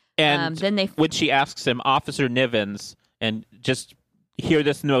job. And then they when she asks him, Officer Nivens, and just hear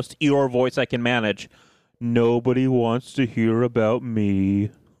this in the most Eeyore voice I can manage, nobody wants to hear about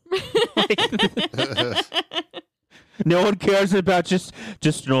me. No one cares about just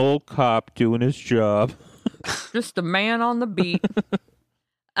an old cop doing his job. Just a man on the beat.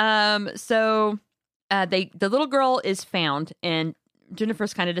 So the little girl is found, and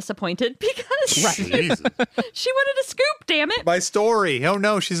Jennifer's kind of disappointed because Jesus. she wanted a scoop, damn it. My story. Oh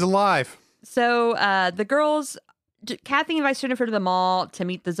no, she's alive. So the girls, Kathy invites Jennifer to the mall to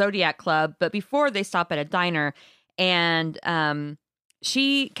meet the Zodiac Club, but before they stop at a diner, and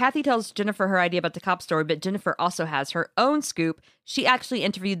Kathy tells Jennifer her idea about the cop story, but Jennifer also has her own scoop. She actually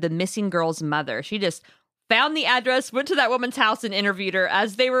interviewed the missing girl's mother. She just found the address, went to that woman's house, and interviewed her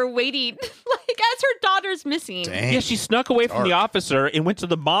as they were waiting, like as her daughter's missing. Dang. Yeah, she snuck away from the Dark. officer and went to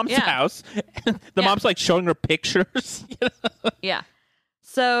the mom's Yeah. house. And the Yeah. mom's like showing her pictures. You know? Yeah.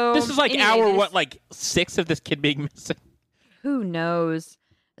 So This is like anyway, hour, they what, like 6 of this kid being missing? Who knows?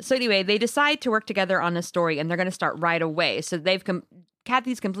 So anyway, they decide to work together on a story, and they're going to start right away. So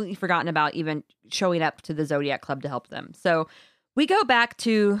Kathy's completely forgotten about even showing up to the Zodiac Club to help them. So We go back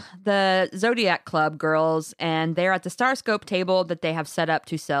to the Zodiac Club girls, and they're at the Starscope table that they have set up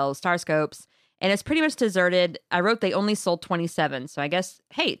to sell Starscopes, and it's pretty much deserted. I wrote they only sold 27, so I guess,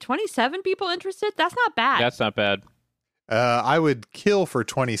 hey, 27 people interested? That's not bad. That's not bad. I would kill for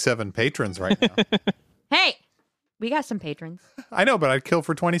 27 patrons right now. Hey, we got some patrons. I know, but I'd kill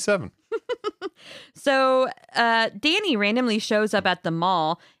for 27. So Danny randomly shows up at the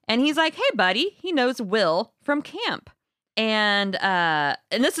mall, and he's like, hey, buddy. He knows Will from camp. And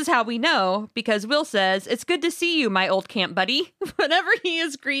this is how we know, because Will says, it's good to see you, my old camp buddy, whenever he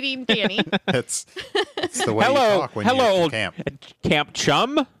is greeting Danny. It's the way you talk when you're old at camp. Camp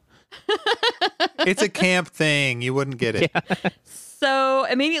chum. It's a camp thing. You wouldn't get it. Yeah. So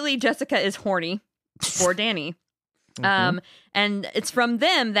immediately Jessica is horny for Danny. And it's from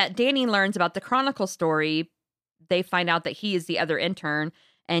them that Danny learns about the Chronicle story. They find out that he is the other intern,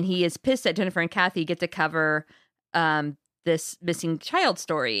 and he is pissed that Jennifer and Kathy get to cover this missing child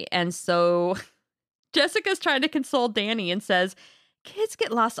story. And so Jessica's trying to console Danny and says, kids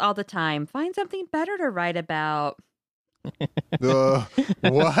get lost all the time. Find something better to write about.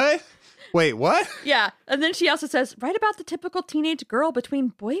 What? Wait, what? Yeah. And then she also says, write about the typical teenage girl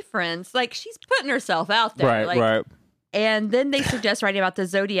between boyfriends. Like, she's putting herself out there. Right. And then they suggest writing about the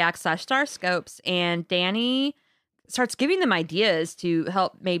Zodiac / Starscopes. And Danny starts giving them ideas to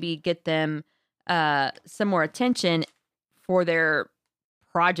help maybe get them some more attention for their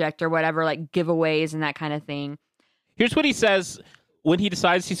project or whatever, like giveaways and that kind of thing. Here's what he says when he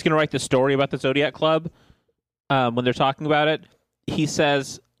decides he's going to write the story about the Zodiac Club. When they're talking about it, he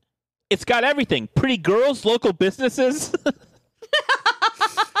says, it's got everything. Pretty girls, local businesses.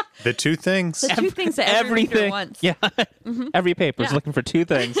 The two things. The two things that every reader wants. Yeah. Every paper's looking for two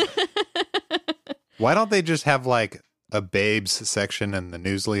things. Why don't they just have like a babes section in the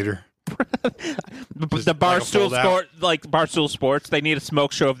news leader? The Barstool Sports, they need a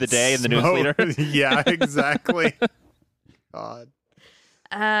smoke show of the day in the news leader. Yeah, exactly. God.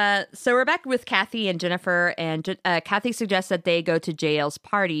 So we're back with Kathy and Jennifer, and Kathy suggests that they go to JL's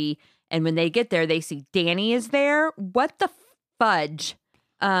party, and when they get there, they see Danny is there. What the fudge?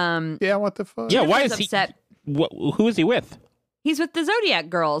 Yeah, what the fuck? Yeah, why is upset. Who is he with? He's with the Zodiac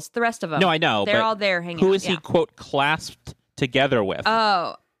girls, the rest of them. No, I know. They're all there hanging out. Who is he, quote, clasped together with?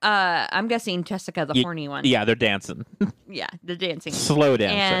 Oh, I'm guessing Jessica, the horny one. Yeah, they're dancing. Yeah, they're dancing. Slow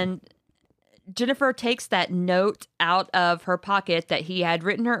dancing. And Jennifer takes that note out of her pocket that he had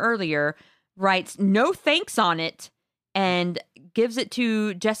written her earlier, writes no thanks on it, and gives it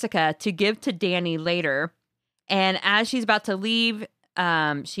to Jessica to give to Danny later. And as she's about to leave,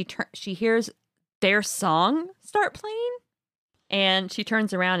 she hears their song start playing, and she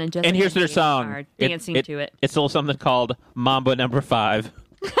turns around and Jessica and here's their song, are dancing to it. It's a little something called Mambo No. 5.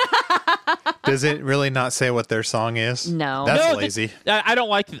 Does it really not say what their song is? No. That's lazy. I don't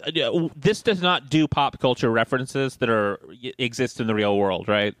like this. Does not do pop culture references that exist in the real world,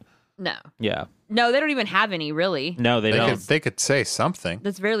 right? No. Yeah. No, they don't even have any, really. No, they don't. They could say something.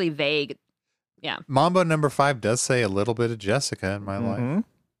 That's really vague. Yeah. Mambo No. 5 does say a little bit of Jessica in my life.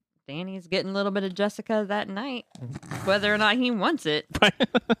 Danny's getting a little bit of Jessica that night, whether or not he wants it.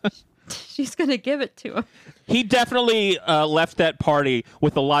 She's going to give it to him. He definitely left that party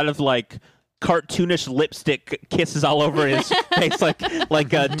with a lot of like cartoonish lipstick kisses all over his face, like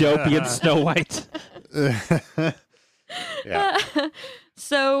Dopey and Snow White. Yeah.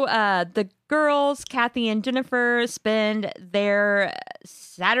 So the girls, Kathy and Jennifer, spend their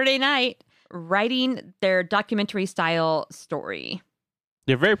Saturday night writing their documentary style story.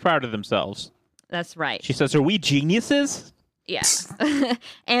 They're very proud of themselves. That's right. She says, "Are we geniuses?" Yeah.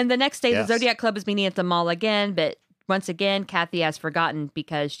 And the next day, Yes. the Zodiac Club is meeting at the mall again, but once again, Kathy has forgotten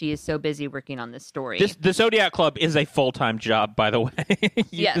because she is so busy working on this story. The Zodiac Club is a full-time job, by the way.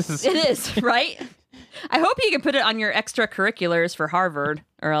 Yes, it is, right? I hope you can put it on your extracurriculars for Harvard,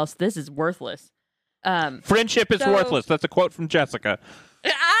 or else this is worthless. Friendship is worthless. That's a quote from Jessica.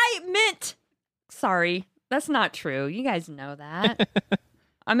 Sorry, that's not true. You guys know that.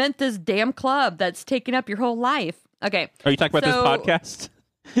 I meant this damn club that's taking up your whole life. Okay. Are you talking about this podcast?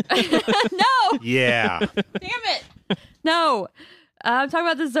 No. Yeah. Damn it. No. I'm talking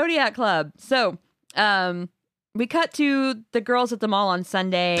about the Zodiac Club. So, we cut to the girls at the mall on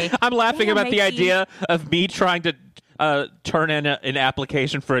Sunday. I'm laughing Yeah, about the Macy. idea of me trying to turn in an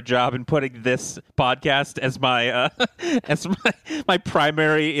application for a job and putting this podcast as my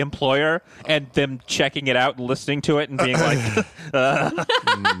primary employer, and them checking it out and listening to it and being like,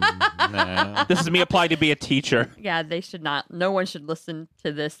 No. "This is me applying to be a teacher." Yeah, they should not. No one should listen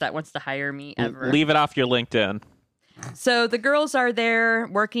to this that wants to hire me ever. Leave it off your LinkedIn. So the girls are there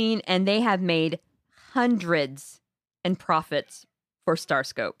working, and they have made hundreds in profits for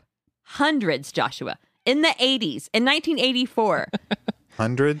Starscope. Hundreds, Joshua. In the 80s, in 1984.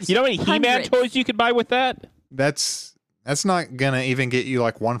 Hundreds? You know how many He-Man Hundreds. toys you could buy with that? That's not going to even get you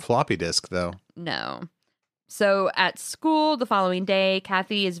like one floppy disk, though. No. So at school the following day,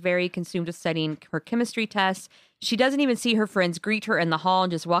 Kathy is very consumed with studying her chemistry tests. She doesn't even see her friends greet her in the hall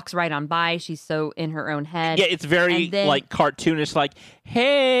and just walks right on by. She's so in her own head. Yeah, it's very And then- like cartoonish, like,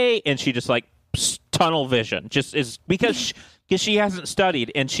 hey, and she just like tunnel vision. Just is because she hasn't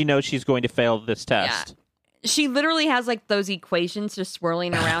studied and she knows she's going to fail this test. She literally has like those equations just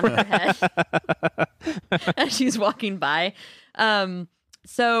swirling around her head as she's walking by.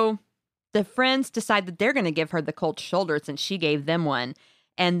 So the friends decide that they're going to give her the cold shoulder since she gave them one.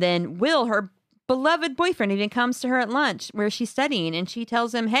 And then Will, her beloved boyfriend, even comes to her at lunch where she's studying, and she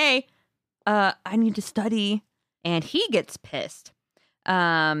tells him, hey, I need to study. And he gets pissed.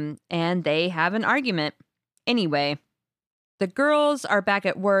 And they have an argument. Anyway, the girls are back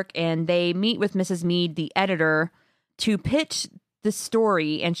at work and they meet with Mrs. Mead, the editor, to pitch the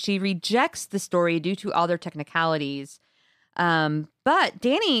story, and she rejects the story due to all their technicalities. But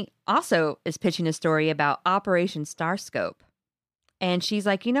Danny also is pitching a story about Operation Starscope. And she's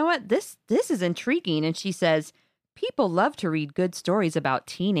like, you know what? This is intriguing. And she says, people love to read good stories about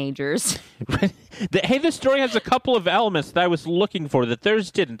teenagers. Hey, this story has a couple of elements that I was looking for that theirs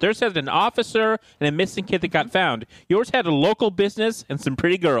didn't. Theirs had an officer and a missing kid that got found. Yours had a local business and some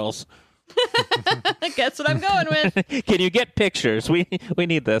pretty girls. Guess what I'm going with. Can you get pictures? We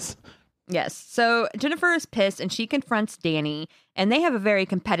need this. Yes. So Jennifer is pissed and she confronts Danny, and they have a very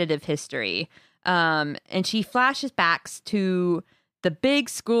competitive history. And she flashes back to the big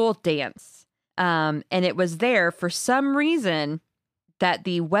school dance. And it was there for some reason that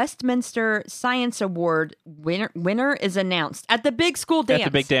the Westminster Science Award winner is announced at the big school dance. At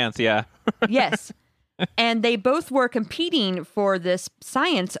the big dance, yeah. Yes. And they both were competing for this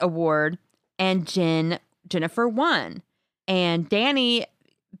science award, and Jennifer won. And Danny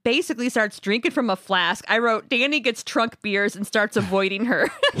basically starts drinking from a flask. I wrote, Danny gets trunk beers and starts avoiding her.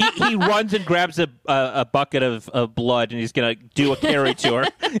 He runs and grabs a bucket of blood, and he's going to do a carry to her.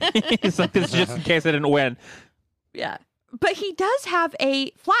 He's like, this is just in case I didn't win. Yeah. But he does have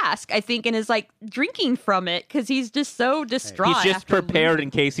a flask, I think, and is like drinking from it because he's just so distraught. He's just prepared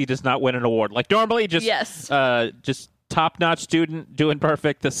in case he does not win an award. Like normally, just top-notch student doing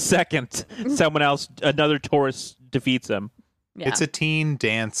perfect. The second someone else, another tourist, defeats him. Yeah. It's a teen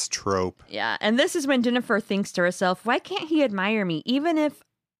dance trope. Yeah. And this is when Jennifer thinks to herself, why can't he admire me, even if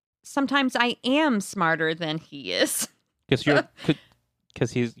sometimes I am smarter than he is? Because you're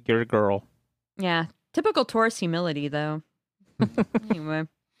a girl. Yeah. Typical Taurus humility, though. Anyway.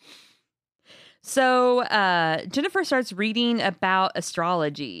 So Jennifer starts reading about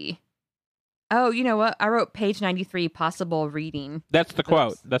astrology. Oh, you know what? I wrote page 93, possible reading. That's the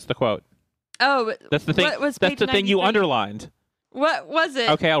quote. That's the quote. Oh, that's the thing. What was that's the thing you underlined. What was it?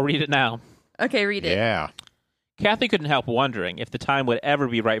 Okay, I'll read it now. Okay, read it. Yeah. Kathy couldn't help wondering if the time would ever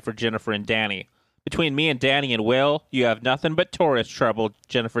be right for Jennifer and Danny. Between me and Danny and Will, you have nothing but Taurus trouble,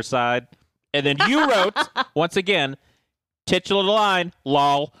 Jennifer sighed. And then you wrote, once again, titular line,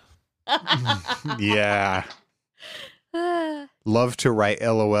 lol. Yeah. Love to write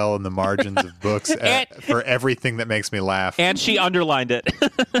LOL in the margins of books for everything that makes me laugh. And she underlined it.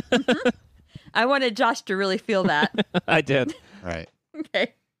 I wanted Josh to really feel that. I did. Right.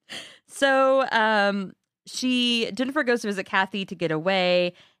 Okay. So Jennifer goes to visit Kathy to get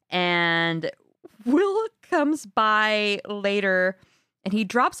away, and Will comes by later, and he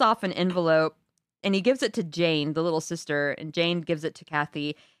drops off an envelope, and he gives it to Jane, the little sister, and Jane gives it to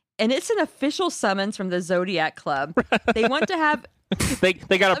Kathy. And it's an official summons from the Zodiac Club. They want to have... They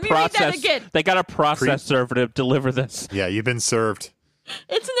got a process. They got a process server to deliver this. Yeah, you've been served.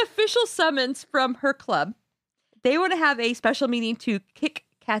 It's an official summons from her club. They want to have a special meeting to kick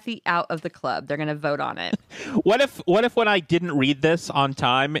Kathy out of the club. They're going to vote on it. What if when I didn't read this on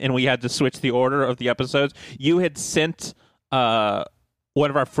time and we had to switch the order of the episodes, you had sent one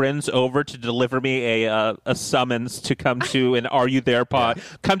of our friends over to deliver me a summons to come to an Are You There pod? Yeah.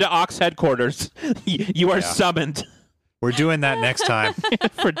 Come to Ox headquarters. You are summoned. We're doing that next time.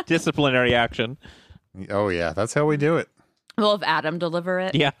 For disciplinary action. Oh, yeah. That's how we do it. We'll have Adam deliver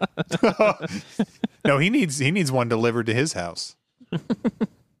it. Yeah. No, he needs one delivered to his house.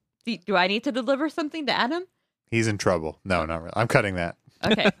 Do I need to deliver something to Adam? He's in trouble. No, not really. I'm cutting that.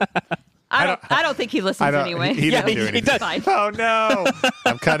 Okay. I don't think he listens anyway. He didn't do anything. Fine. Oh, no.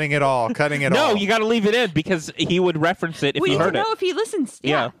 I'm cutting it all. No, you got to leave it in because he would reference it if he heard it. We know if he listens.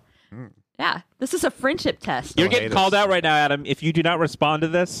 Yeah. Yeah. This is a friendship test. You're getting called out right now, Adam. If you do not respond to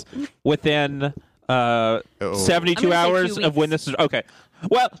this within 72 I'm gonna say hours 2 of when weeks. this is okay.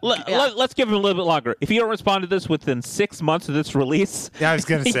 Well, Yeah. let's give him a little bit longer. If you don't respond to this within 6 months of this release, Yeah, I was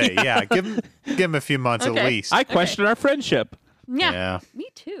gonna say, yeah, give him a few months at Okay. least. I question our friendship. Yeah, me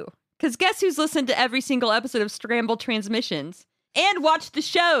too. Because guess who's listened to every single episode of Scrambled Transmissions and watched the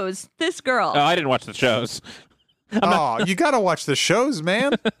shows? This girl. Oh, I didn't watch the shows. You gotta watch the shows,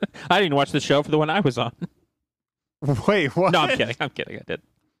 man. I didn't watch the show for the one I was on. Wait, what? No, I'm kidding. I did.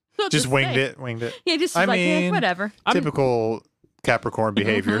 Just winged it. Yeah, just I like, mean, whatever. Typical Capricorn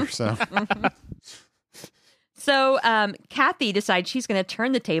behavior. So So Kathy decides she's going to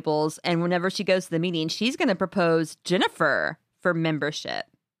turn the tables, and whenever she goes to the meeting, she's going to propose Jennifer for membership.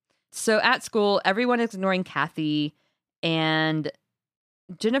 So at school, everyone is ignoring Kathy, and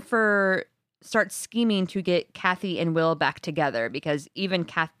Jennifer starts scheming to get Kathy and Will back together because even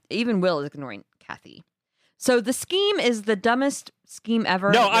Will is ignoring Kathy. So the scheme is the dumbest scheme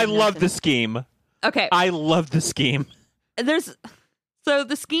ever. No, I love the scheme. Okay. I love the scheme. So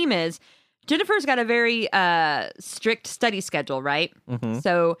the scheme is Jennifer's got a very strict study schedule, right? Mm-hmm.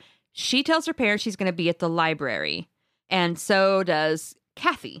 So she tells her parents she's going to be at the library, and so does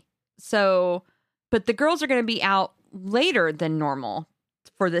Kathy. So, but the girls are going to be out later than normal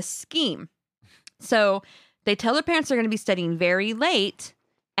for this scheme. So they tell their parents they're going to be studying very late,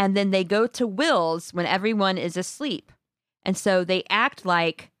 and then they go to Will's when everyone is asleep. And so they act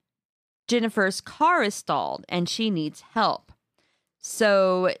like Jennifer's car is stalled and she needs help.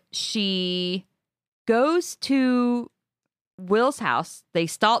 So she goes to Will's house.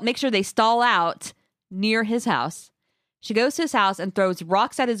 Make sure they stall out near his house. She goes to his house and throws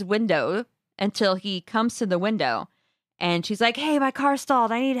rocks at his window until he comes to the window. And she's like, "Hey, my car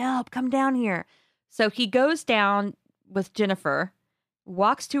stalled. I need help. Come down here." So he goes down with Jennifer,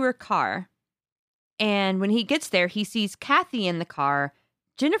 walks to her car. And when he gets there, he sees Kathy in the car.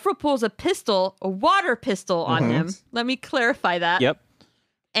 Jennifer pulls a water pistol on him. Let me clarify that. Yep.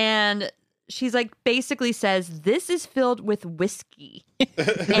 And she's like, basically says, "This is filled with whiskey."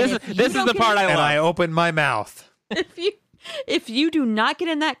 This is the part I and love. I opened my mouth. If you do not get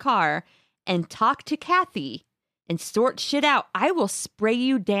in that car and talk to Kathy and sort shit out, I will spray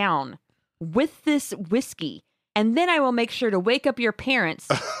you down with this whiskey. And then I will make sure to wake up your parents.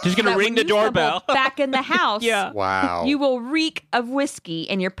 Just gonna that ring when the you stumble doorbell. back in the house. Yeah. Wow. You will reek of whiskey,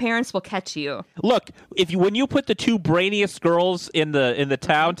 and your parents will catch you. Look, when you put the two brainiest girls in the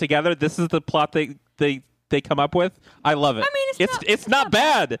town together, this is the plot they come up with. I love it. I mean, it's not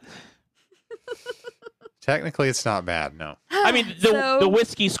bad. Technically, it's not bad. No. I mean, the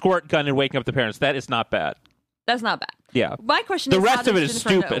whiskey squirt gun and waking up the parents, that is not bad. That's not bad. Yeah. My question The is, rest of it is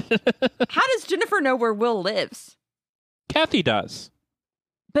Jennifer stupid. know? How does Jennifer know where Will lives? Kathy does.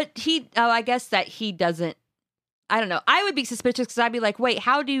 But I guess that he doesn't. I don't know. I would be suspicious because I'd be like, wait,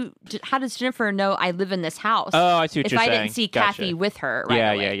 how does Jennifer know I live in this house? Oh, I see what if you're saying. I didn't see Gotcha. Kathy with her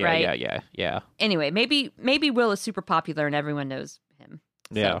right away, right? Yeah. Anyway, maybe Will is super popular and everyone knows him.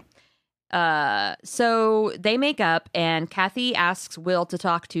 Yeah. So they make up, and Kathy asks Will to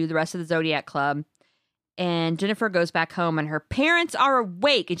talk to the rest of the Zodiac Club. And Jennifer goes back home, and her parents are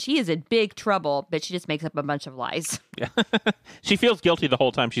awake, and she is in big trouble, but she just makes up a bunch of lies. Yeah. She feels guilty the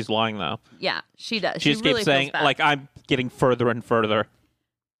whole time she's lying, though. Yeah, she does. She just really keeps saying, feels bad. like, I'm getting further and further.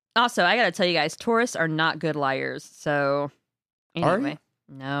 Also, I got to tell you guys, Taurus are not good liars. So, Are anyway.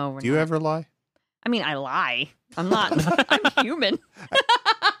 you? No, we're Do you not. ever lie? I mean, I lie. I'm not. I'm human.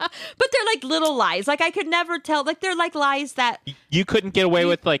 But they're like little lies. Like, I could never tell. Like, they're like lies that. You couldn't get away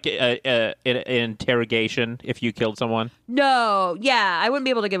with, like, an interrogation if you killed someone? No, yeah, I wouldn't be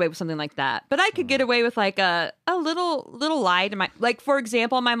able to get away with something like that. But I could get away with like a little lie to my. Like, for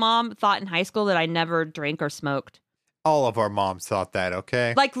example, my mom thought in high school that I never drank or smoked. All of our moms thought that,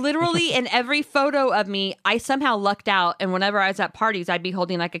 okay? Like, literally in every photo of me, I somehow lucked out. And whenever I was at parties, I'd be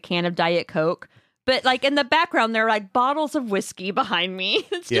holding like a can of Diet Coke. But like in the background, there are like bottles of whiskey behind me.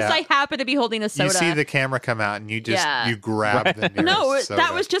 It's just I happen to be holding a soda. You see the camera come out and you just you grab the nearest No, soda.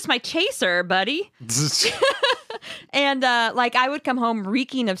 that was just my chaser, buddy. And like I would come home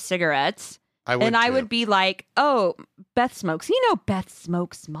reeking of cigarettes. I would be like, "Oh, Beth smokes. You know Beth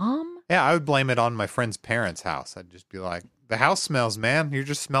smokes, Mom." Yeah, I would blame it on my friend's parents' house. I'd just be like, "The house smells, man. You're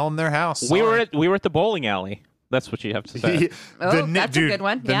just smelling their house." We were at the bowling alley. That's what you have to say. That's a good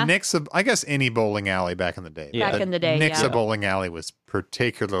one. The Yeah. Nixa, I guess any bowling alley back in the day. Yeah. Back in the day, Nixa yeah. bowling alley was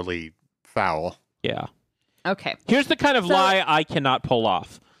particularly foul. Yeah. Okay. Here's the kind of lie I cannot pull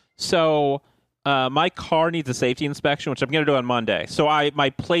off. So my car needs a safety inspection, which I'm going to do on Monday. So my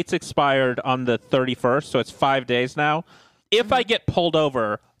plates expired on the 31st, so it's 5 days now. If I get pulled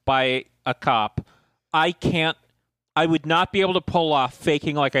over by a cop, I can't I would not be able to pull off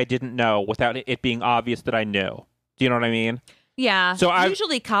faking like I didn't know without it being obvious that I knew. Do you know what I mean? Yeah. So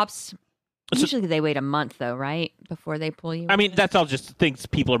usually cops, usually they wait a month though, right? Before they pull you. I mean, that's all just things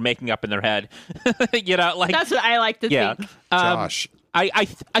people are making up in their head. You know, like that's what I like to yeah. think. Josh. I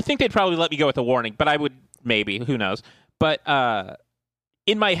think they'd probably let me go with a warning, but I would maybe, who knows. But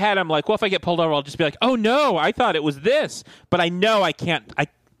in my head, I'm like, well, if I get pulled over, I'll just be like, oh no, I thought it was this. But I know I can't.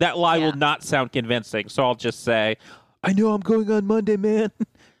 That lie will not sound convincing, so I'll just say, I know I'm going on Monday, man.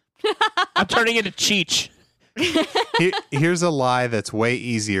 I'm turning into Cheech. Here's a lie that's way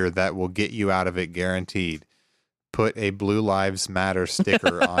easier that will get you out of it guaranteed. Put a Blue Lives Matter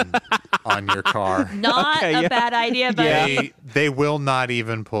sticker on your car. Not a bad idea, but They will not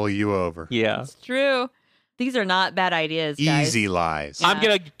even pull you over. Yeah. It's true. These are not bad ideas, guys. Easy lies. Yeah. I'm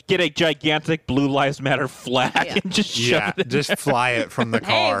going to get a gigantic Blue Lives Matter flag and just shove it in just fly it from the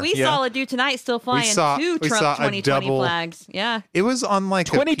Hey, car. we saw a dude tonight still flying two we Trump saw a 2020 double- flags. Yeah. It was on like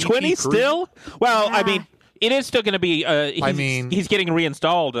 2020 a PP still? Well, I Yeah. mean, it is still going to be. He's getting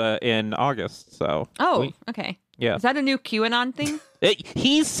reinstalled in August. So. Oh, okay. Yeah. Is that a new QAnon thing?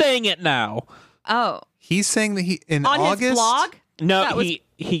 He's saying it now. Oh. He's saying that he in On August. his blog? No, That was-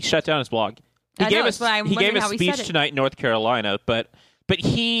 he shut down his blog. He I gave know, us that's why I'm he gave wondering a how he said speech it. tonight in North Carolina, but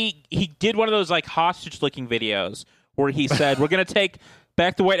he did one of those like hostage looking videos where he said we're going to take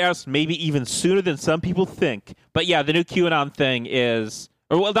back the White House maybe even sooner than some people think. But yeah, the new QAnon thing is,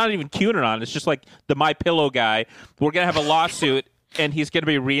 or well, not even QAnon. It's just like the My Pillow guy. We're going to have a lawsuit, and he's going to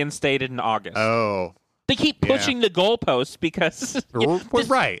be reinstated in August. Oh, They keep pushing the goalposts because we're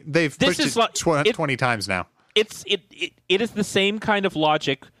right. They've pushed is it like- 20 times now. it is the same kind of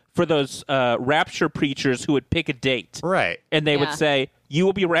logic for those rapture preachers who would pick a date. Right. And they would Yeah. say, you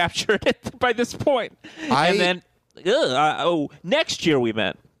will be raptured by this point. And then, next year we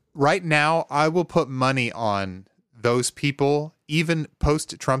meant. Right now, I will put money on those people, even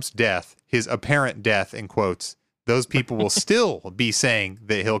post Trump's death, his apparent death in quotes. Those people will still be saying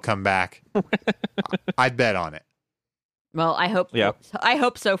that he'll come back. I'd bet on it. Well, I hope. Yeah. I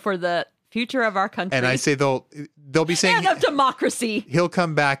hope so for the future of our country. And I say they'll be saying and of democracy. he'll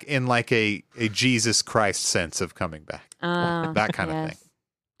come back in like a Jesus Christ sense of coming back. That kind of thing.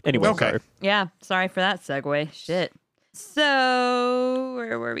 Anyway, Okay. sorry. Yeah, sorry for that segue. Shit. So,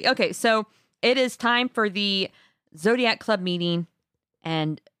 where were we? Okay, so it is time for the Zodiac Club meeting,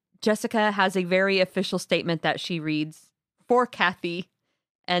 and Jessica has a very official statement that she reads for Kathy,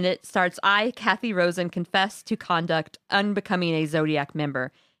 and it starts, I, Kathy Rosen, confess to conduct unbecoming a Zodiac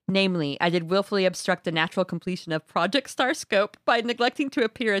member. Namely, I did willfully obstruct the natural completion of Project Starscope by neglecting to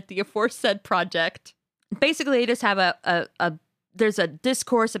appear at the aforesaid project. Basically, they just have there's a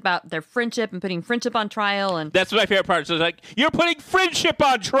discourse about their friendship and putting friendship on trial, and That's my favorite part. So it's like, you're putting friendship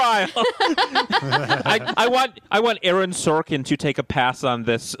on trial. I want Aaron Sorkin to take a pass on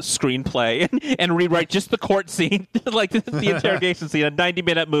this screenplay and rewrite just the court scene, like the interrogation scene, a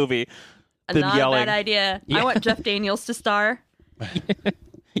 90-minute movie. Them not yelling. a bad idea. Yeah. I want Jeff Daniels to star.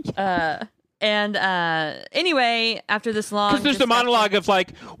 Anyway, after this long, Because there's the discussion- monologue of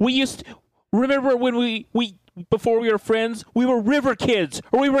like, remember when we before we were friends, we were river kids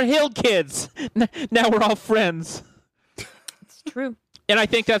or we were hill kids. Now we're all friends. It's true. And I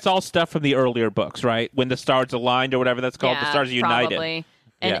think that's all stuff from the earlier books, right? When the stars aligned or whatever that's called, the Yeah, stars are united. probably.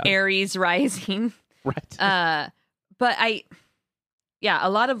 And Yeah. Aries rising. Right. But a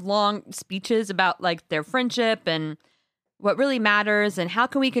lot of long speeches about like their friendship and what really matters and how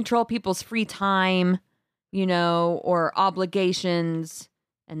can we control people's free time, or obligations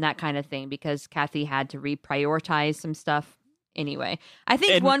and that kind of thing, because Kathy had to reprioritize some stuff. Anyway, I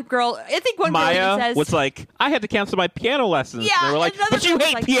think one girl Maya says, was like, I had to cancel my piano lessons. Yeah, They were like, another but you girl was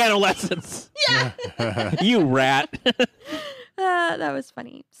hate like- piano lessons. yeah, You rat. that was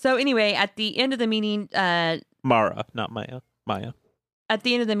funny. So anyway, at the end of the meeting, Mara, not Maya. Maya. At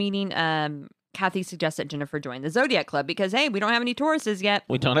the end of the meeting, Kathy suggests that Jennifer join the Zodiac Club because, hey, we don't have any Tauruses yet.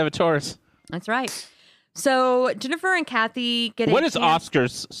 We don't have a Taurus. That's right. So Jennifer and Kathy get When is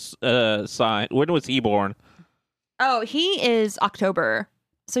Oscar's sign? When was he born? Oh, he is October.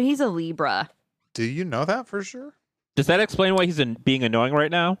 So he's a Libra. Do you know that for sure? Does that explain why he's being annoying right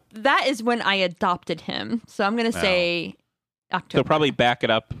now? That is when I adopted him. So I'm going to say October. So probably back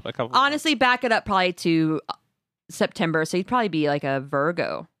it up a couple. Honestly, back it up probably to September. So he'd probably be like a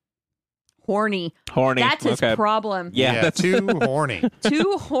Virgo. Horny. Horny. That's his Okay. problem. Yeah, that's too horny.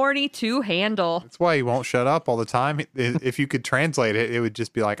 Too horny to handle. That's why he won't shut up all the time. If you could translate it, it would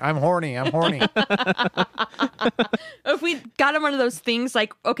just be like, I'm horny, I'm horny. If we got him one of those things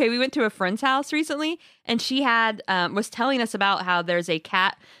like, okay, we went to a friend's house recently and she had was telling us about how there's a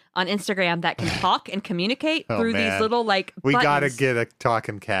cat on Instagram that can talk and communicate Oh, through man. these little like We buttons. gotta get a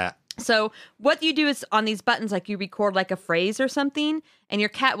talking cat. So what you do is on these buttons, like you record like a phrase or something, and your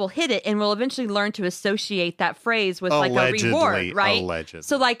cat will hit it and will eventually learn to associate that phrase with like a reward, right? Allegedly.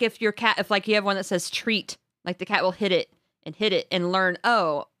 So like if your cat, if like you have one that says treat, like the cat will hit it and learn,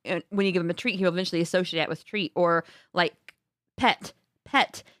 oh, and when you give him a treat, he'll eventually associate it with treat, or like pet.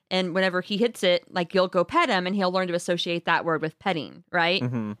 And whenever he hits it, like you'll go pet him and he'll learn to associate that word with petting, right?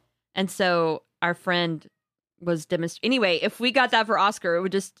 Mm-hmm. And so our friend was demonstrating. Anyway, if we got that for Oscar, we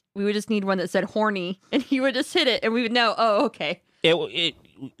would just need one that said horny, and he would just hit it, and we would know. Oh, okay. The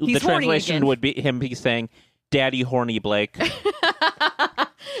He's horny translation again. would be him saying, "Daddy, horny Blake."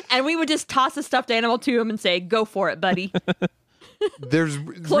 And we would just toss a stuffed animal to him and say, "Go for it, buddy." There's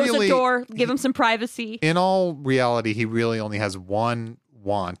Close really, the door, give him some privacy. in all reality, he really only has one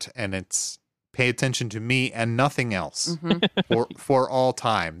want, and it's pay attention to me and nothing else for all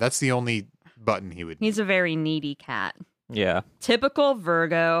time. That's the only button he would need. He's a very needy cat. Yeah. Typical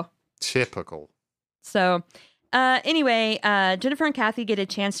Virgo. Typical. So, anyway, Jennifer and Kathy get a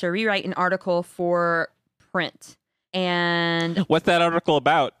chance to rewrite an article for print. And What's that article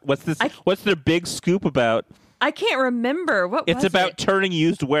about? What's this? What's their big scoop about? I can't remember. What It's was about it? turning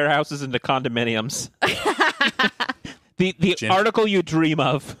used warehouses into condominiums. the Gen- article you dream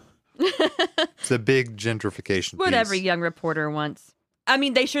of. It's a big gentrification What piece. every young reporter wants. I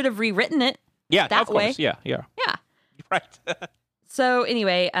mean, they should have rewritten it. Yeah, That of course. way. Yeah. Yeah. Right. So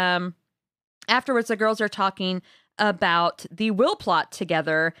anyway, afterwards, the girls are talking about the will plot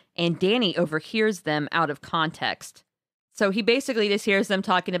together, and Danny overhears them out of context. So he basically just hears them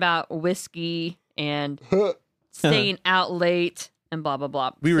talking about whiskey and staying out late and blah, blah,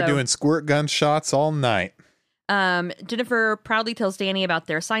 blah. We were So, doing squirt gun shots all night. Jennifer proudly tells Danny about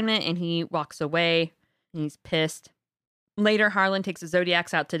their assignment, and he walks away. He's pissed. Later, Harlan takes the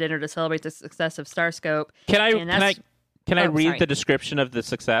Zodiacs out to dinner to celebrate the success of Starscope. Can And that's- I Oh, read sorry. the description of the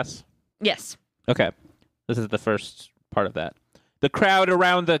success? Yes. Okay. This is the first part of that. The crowd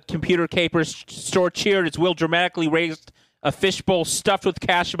around the computer capers store cheered as Will dramatically raised a fishbowl stuffed with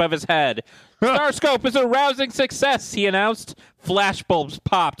cash above his head. Starscope is a rousing success, he announced. Flashbulbs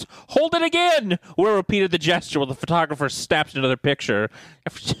popped. Hold it again! Will repeated the gesture while the photographer snapped another picture.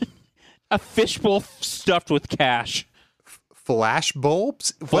 A fishbowl stuffed with cash. Flash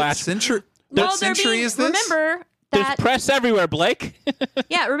bulbs? What Flash- century? Well, What they're century being, is this? Remember There's that. press everywhere, Blake.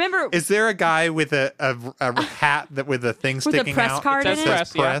 Yeah, remember. Is there a guy with a hat that with a thing a sticking press out? card that in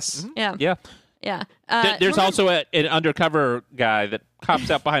says it? press? Yeah. Yeah. Mhm. Yeah. Yeah. There's remember- also an undercover guy that cops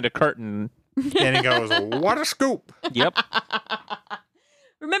out behind a curtain. And he goes, "What a scoop!" Yep.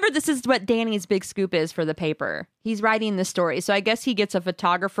 Remember, this is what Danny's big scoop is for the paper. He's writing the story. So I guess he gets a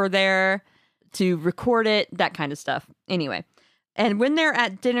photographer there to record it, that kind of stuff. Anyway. And when they're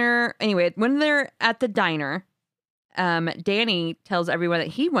at when they're at the diner, Danny tells everyone that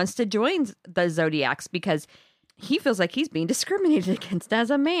he wants to join the Zodiacs because he feels like he's being discriminated against as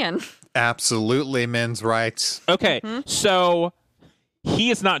a man. Absolutely, men's rights. Okay, so he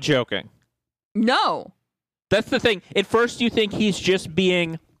is not joking. No. That's the thing. At first, you think he's just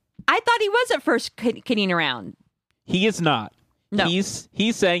being. I thought he was at first kidding around. He is not. No. He's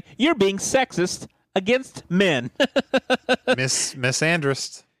saying you're being sexist against men. Miss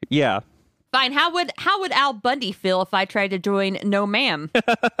Andrist. Yeah. Fine. How would Al Bundy feel if I tried to join No Ma'am?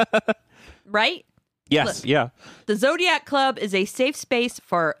 Right? Yes. Look. Yeah. The Zodiac Club is a safe space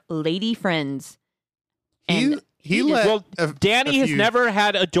for lady friends. And He let Well, Danny has few- never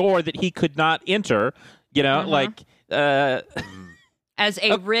had a door that he could not enter. You know, like. as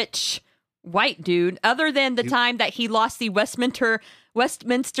a rich white dude, other than the time that he lost the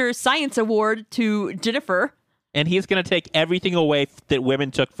Westminster Science Award to Jennifer. And he's going to take everything away that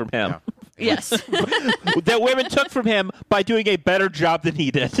women took from him. Yes. That women took from him by doing a better job than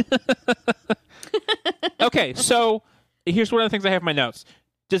he did. Okay, so here's one of the things I have in my notes.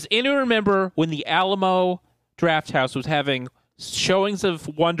 Does anyone remember when the Alamo Draft House was having showings of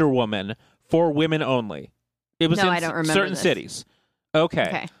Wonder Woman for women only? It was No, in I don't remember certain this. cities. Okay.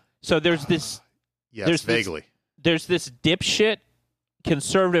 Okay. So there's this Yes, there's this- vaguely. there's this dipshit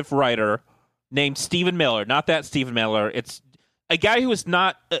conservative writer named Stephen Miller. Not that Stephen Miller. It's a guy who is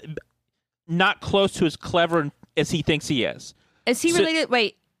not close to as clever as he thinks he is. Is he So- related?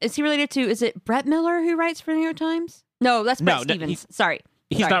 Wait, is he related to? Is it Brett Miller who writes for the New York Times? No, that's Brett No, Stevens. Sorry,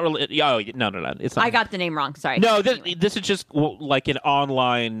 He's Sorry. not really. Oh no! It's not. I got the name wrong. Sorry. No, Anyway. this is just like an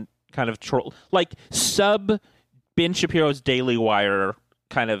online kind of troll, like sub Ben Shapiro's Daily Wire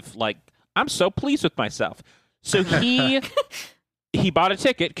kind of like. I'm so pleased with myself. So he he bought a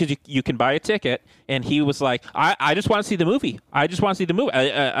ticket because you can buy a ticket, and he was like, I just want to see the movie. I just want to see the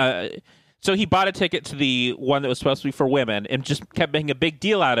movie. So he bought a ticket to the one that was supposed to be for women and just kept making a big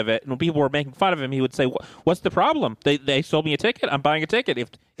deal out of it. And when people were making fun of him, he would say, what's the problem? They sold me a ticket. I'm buying a ticket.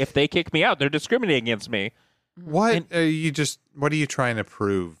 If they kick me out, they're discriminating against me. What are you trying to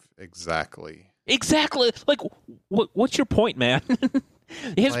prove exactly? Exactly. Like, what's your point, man?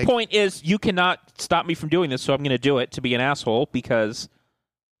 His point is, you cannot stop me from doing this, so I'm going to do it to be an asshole because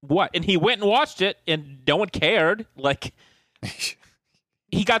what? And he went and watched it, and no one cared. Like,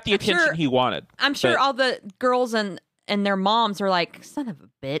 he got the attention he wanted. I'm sure all the girls and their moms are like, son of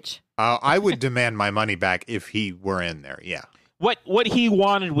a bitch. I would demand my money back if he were in there, yeah. What he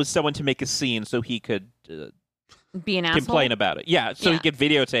wanted was someone to make a scene so he could be an asshole? Complain about it. Yeah, so he could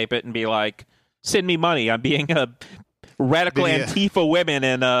videotape it and be like, send me money. I'm being a radical Antifa women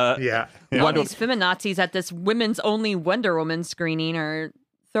and all these feminazis at this women's only Wonder Woman screening are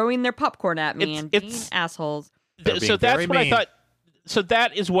throwing their popcorn at me and being assholes. So that's what I thought. So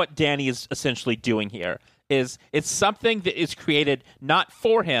that is what Danny is essentially doing here. Is it's something that is created not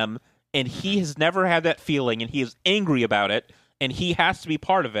for him, and he has never had that feeling, and he is angry about it, and he has to be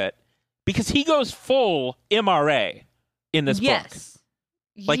part of it because he goes full MRA in this book.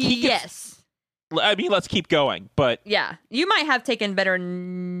 Like I mean, let's keep going, but yeah, you might have taken better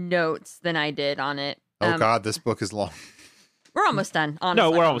notes than I did on it. Oh God, this book is long. We're almost done.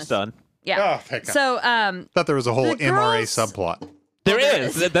 Honestly, no, we're almost done. Yeah. Oh, thank God. So, thought there was a whole MRA subplot. There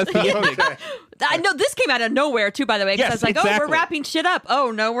is. That's the ending. Okay. I know this came out of nowhere too. By the way, because I was like, "Oh, we're wrapping shit up."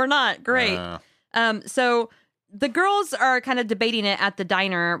 Oh no, we're not. Great. So the girls are kind of debating it at the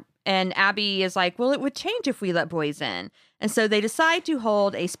diner, and Abby is like, "Well, it would change if we let boys in." And so they decide to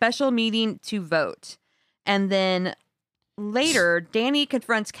hold a special meeting to vote. And then later, Danny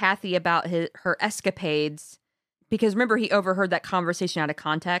confronts Kathy about her escapades because remember, he overheard that conversation out of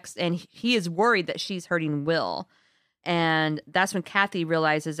context and he is worried that she's hurting Will. And that's when Kathy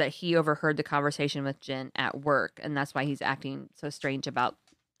realizes that he overheard the conversation with Jen at work. And that's why he's acting so strange about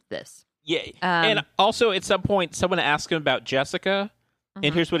this. Yeah. And also at some point, someone asked him about Jessica.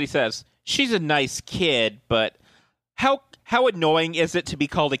 And here's what he says. She's a nice kid, but how annoying is it to be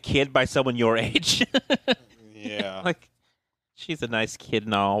called a kid by someone your age? Yeah. Like, she's a nice kid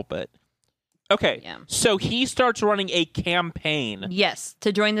and all, but... Okay, yeah. So he starts running a campaign. Yes,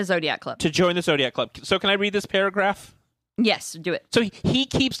 to join the Zodiac Club. So can I read this paragraph? Yes, do it. So he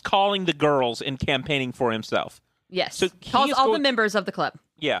keeps calling the girls and campaigning for himself. Yes, so calls all the members of the club.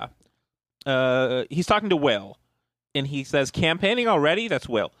 Yeah. He's talking to Will, and he says, campaigning already? That's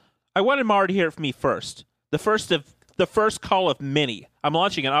Will. I wanted Mara to hear it from me first. The first call of many. I'm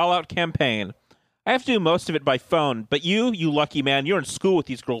launching an all-out campaign. I have to do most of it by phone, but you lucky man, you're in school with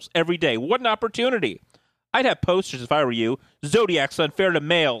these girls every day. What an opportunity. I'd have posters if I were you. Zodiac's unfair to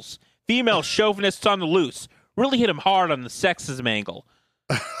males. Female chauvinists on the loose. Really hit them hard on the sexism angle.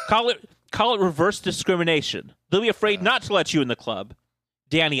 Call it reverse discrimination. They'll be afraid not to let you in the club.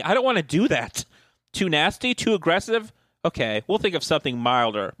 Danny, I don't want to do that. Too nasty? Too aggressive? Okay, we'll think of something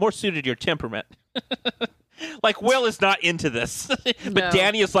milder, more suited to your temperament. Like, Will is not into this. But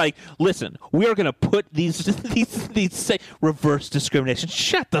Danny is like, listen, we're going to put these reverse discrimination.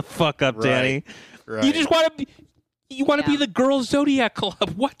 Shut the fuck up, Danny. Right. You just want to be the girls' Zodiac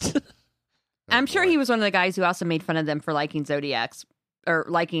Club. What? I'm sure he was one of the guys who also made fun of them for liking Zodiacs or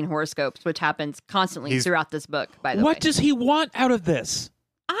liking horoscopes, which happens constantly throughout this book, by the way. What does he want out of this?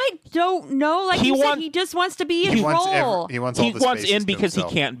 I don't know. Like you said, he just wants to be in role. He wants in because he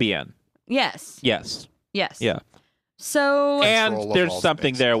can't be in. Yes. Yeah. So and there's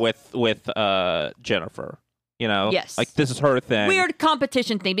something there with Jennifer. You know, like this is her thing. Weird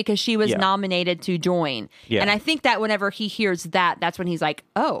competition thing because she was nominated to join. Yeah. And I think that whenever he hears that, that's when he's like,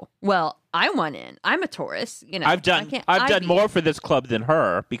 "Oh, well, I want in. I'm a Taurus. You know, I've done more for this club than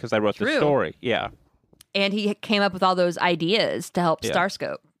her because I wrote the story." Yeah. And he came up with all those ideas to help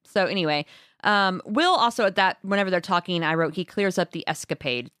Starscope. So anyway, Will also at that whenever they're talking, I wrote he clears up the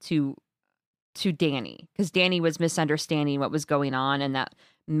escapade to Danny because Danny was misunderstanding what was going on, and that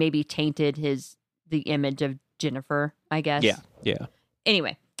maybe tainted the image of Jennifer, I guess. Yeah.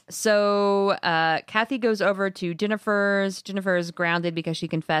 Anyway, so Kathy goes over to Jennifer's. Jennifer is grounded because she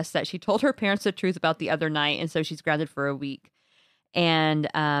confessed that she told her parents the truth about the other night, and so she's grounded for a week. And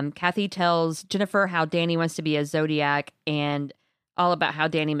Kathy tells Jennifer how Danny wants to be a Zodiac and all about how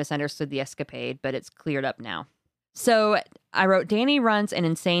Danny misunderstood the escapade, but it's cleared up now. So I wrote, Danny runs an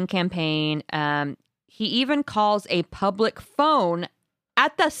insane campaign. He even calls a public phone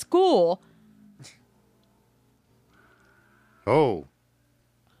at the school. Oh.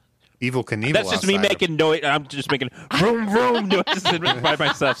 Evil Knievel. That's just me outside making noise. I'm just making vroom vroom noises by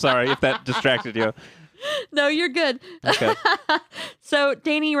myself. Sorry if that distracted you. No, you're good. Okay. So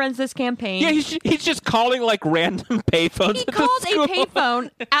Danny runs this campaign. Yeah, he's just calling like random payphones. He at the calls a school.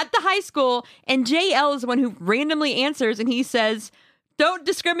 payphone at the high school, and JL is the one who randomly answers, and he says, "Don't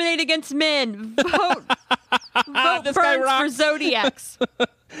discriminate against men. Vote This guy Burns for rocks. Zodiacs."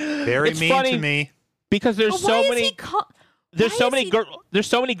 Very It's mean funny. to me. Because there's But why so is many. he There's why so is many he- there's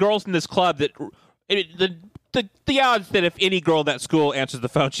so many girls in this club that the odds that if any girl in that school answers the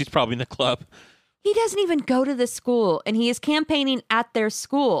phone, she's probably in the club. He doesn't even go to the school, and he is campaigning at their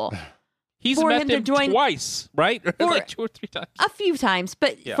school He's For met him to them join- twice, right? Or- Like 2 or 3 times. a few times.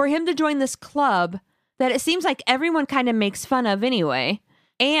 But Yeah. for him to join this club that it seems like everyone kind of makes fun of anyway,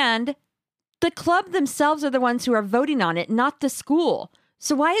 and the club themselves are the ones who are voting on it, not the school.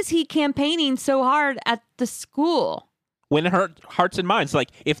 So why is he campaigning so hard at the school? When it hurt hearts and minds, like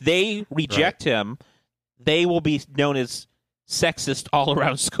if they reject him, they will be known as sexist all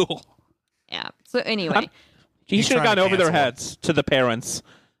around school. Yeah. So anyway, He He's should have trying gone to over their cancel heads to the parents.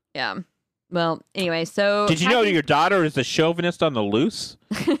 yeah. Well, anyway, so Did you know Kathy- your daughter is a chauvinist on the loose?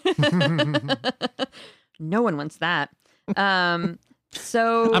 no one wants that.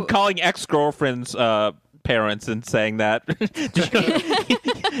 So I'm calling ex-girlfriends' parents and saying that Did you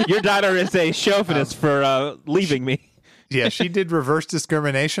know- your daughter is a chauvinist for leaving me. Yeah, she did reverse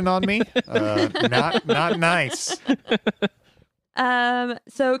discrimination on me. Not nice.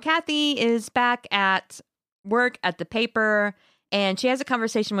 So Kathy is back at work at the paper, and she has a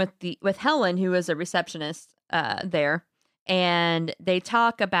conversation with Helen, who is a receptionist there, and they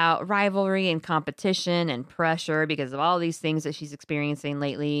talk about rivalry and competition and pressure because of all these things that she's experiencing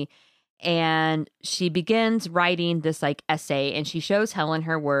lately. And she begins writing this like essay, and she shows Helen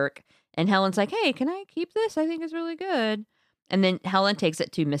her work, and Helen's like, "Hey, can I keep this? I think it's really good." And then Helen takes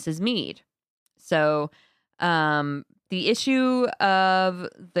it to Mrs. Mead. So, the issue of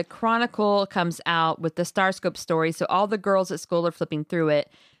the Chronicle comes out with the Starscope story. So all the girls at school are flipping through it.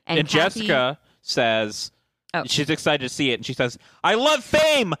 And Kathy- Jessica says Oh. she's excited to see it, and she says, "I love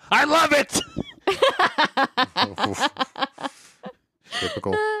fame. I love it."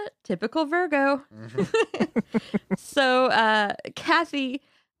 Typical. Typical Virgo. So Kathy,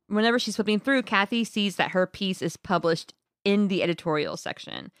 whenever she's flipping through, Kathy sees that her piece is published in the editorial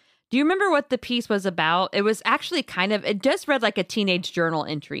section. Do you remember what the piece was about? It was actually it just read like a teenage journal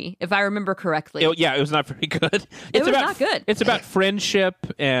entry, if I remember correctly. It was not very good. It was not good. It's about friendship,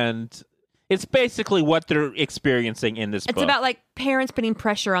 and it's basically what they're experiencing in this It's book. about like parents putting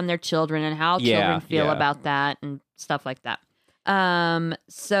pressure on their children and how Yeah, children feel yeah. about that and stuff like that.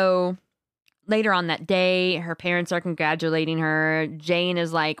 So later on that day, her parents are congratulating her. Jane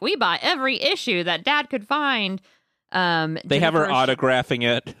is like, "We bought every issue that Dad could find." they have her Jennifer- autographing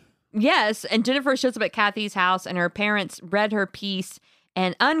it. Yes, and Jennifer shows up at Kathy's house, and her parents read her piece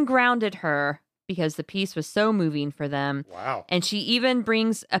and ungrounded her because the piece was so moving for them. Wow. And she even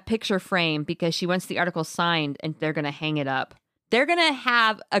brings a picture frame because she wants the article signed, and they're going to hang it up. They're going to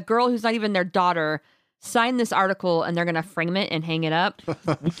have a girl who's not even their daughter sign this article, and they're going to frame it and hang it up.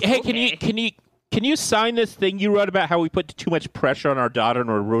 Hey, can you sign this thing you wrote about how we put too much pressure on our daughter and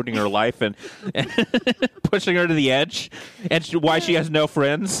we're ruining her life and pushing her to the edge, and why she has no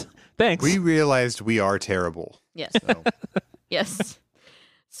friends? Thanks. We realized we are terrible. Yes. So. Yes.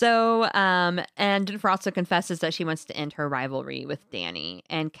 So, and Jennifer also confesses that she wants to end her rivalry with Danny.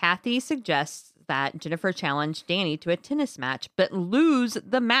 And Kathy suggests that Jennifer challenge Danny to a tennis match, but lose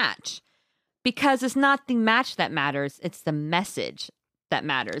the match. Because it's not the match that matters, it's the message that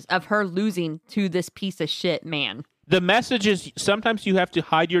matters of her losing to this piece of shit man. The message is sometimes you have to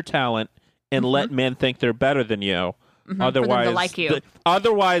hide your talent and let men think they're better than you. For Otherwise, them to like you.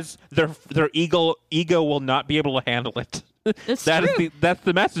 Otherwise, their ego will not be able to handle it. It's That true. is that's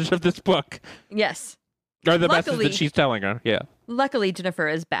the message of this book, Yes. or the message Luckily- that she's telling her. Yeah. Luckily, Jennifer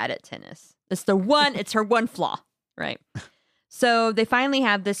is bad at tennis. It's her one flaw, right? So they finally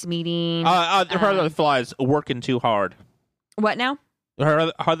have this meeting. Her other flaw is working too hard. What now?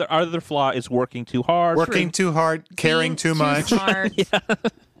 Her other flaw is working too hard. Working too hard, caring Being too much. smart,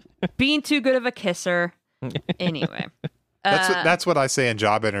 being too good of a kisser. Anyway. That's what I say in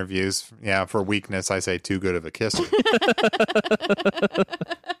job interviews. Yeah, for weakness, I say too good of a kisser.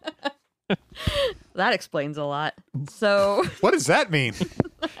 That explains a lot. So What does that mean?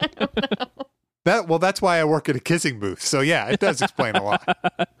 That's why I work at a kissing booth. So yeah, it does explain a lot.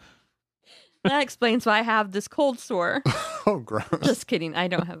 that explains why I have this cold sore. Oh, gross. Just kidding. I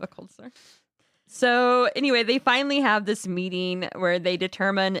don't have a cold sore. So anyway, they finally have this meeting where they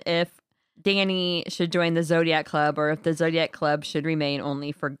determine if Danny should join the Zodiac Club, or if the Zodiac Club should remain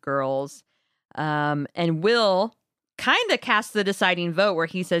only for girls. And Will kind of casts the deciding vote where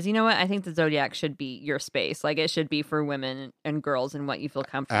he says, you know what, I think the Zodiac should be your space. Like, it should be for women and girls and what you feel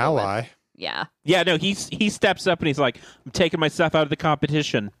comfortable with. Ally. Yeah. Yeah, no, he steps up and he's like, I'm taking myself out of the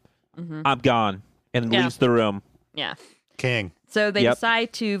competition. I'm gone. And leaves the room. Yeah. King. So they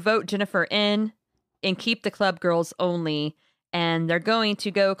decide to vote Jennifer in and keep the club girls only. And they're going to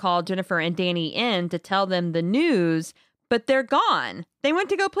go call Jennifer and Danny in to tell them the news, but they're gone. They went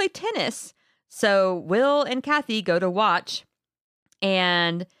to go play tennis. So Will and Kathy go to watch.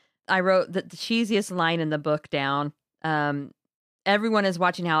 And I wrote the cheesiest line in the book down. Everyone is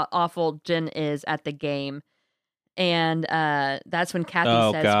watching how awful Jen is at the game. And that's when Kathy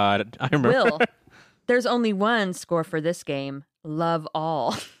says, "Oh God, I remember." Will, there's only one score for this game. Love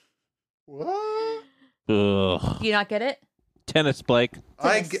all. What? Ugh. Do you not get it? Tennis, Blake.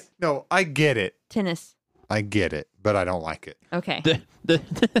 I get it. Tennis. I get it, but I don't like it. Okay.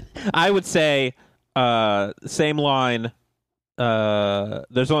 I would say same line.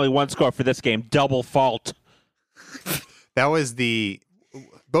 There's only one score for this game. Double fault. That was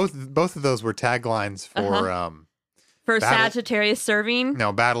both of those were taglines for for Sagittarius serving.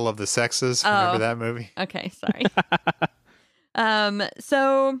 No, Battle of the Sexes. Remember that movie? Okay, sorry.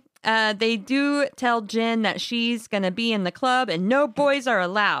 So they do tell Jen that she's going to be in the club and no boys are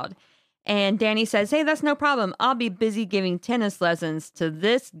allowed. And Danny says, hey, that's no problem. I'll be busy giving tennis lessons to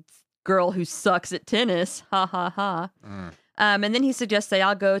this girl who sucks at tennis. Ha, ha, ha. And then he suggests that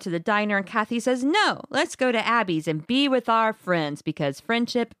I'll go to the diner. And Kathy says, no, let's go to Abby's and be with our friends because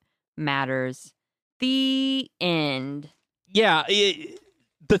friendship matters. The end. Yeah.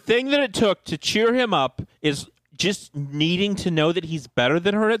 The thing that it took to cheer him up is just needing to know that he's better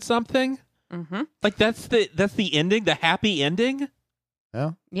than her at something. Mm-hmm. Like that's the ending, the happy ending.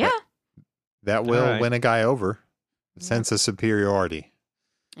 No? Yeah. That will win a guy over. A sense of superiority.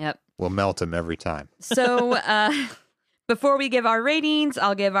 Yep. Will melt him every time. So before we give our ratings,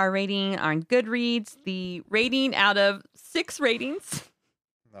 I'll give our rating on Goodreads. The rating out of 6 ratings.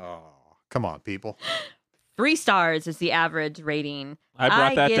 Oh, come on, people. 3 stars is the average rating. I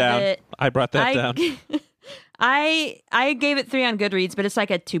brought that down. I brought that down. I gave it 3 on Goodreads, but it's like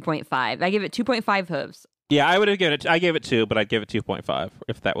a 2.5. I give it 2.5 hooves. Yeah, I would have given it. I gave it 2, but I'd give it 2.5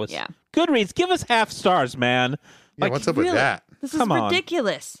 if that was Goodreads. Give us half stars, man. Yeah, what's up with that? This is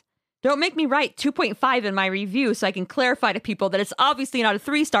ridiculous. Don't make me write 2.5 in my review so I can clarify to people that it's obviously not a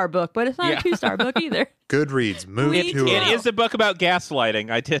 3-star book, but it's not a 2-star book either. Goodreads, it is a book about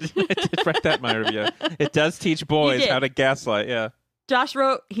gaslighting. I did write that in my review. It does teach boys how to gaslight. Yeah. Josh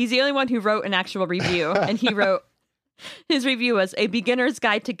wrote. He's the only one who wrote an actual review, and he wrote. His review was A Beginner's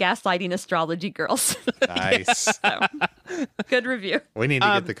Guide to Gaslighting Astrology Girls. Nice. Good review. We need to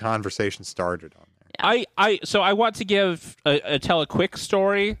get the conversation started on there. Yeah. So I want to tell a quick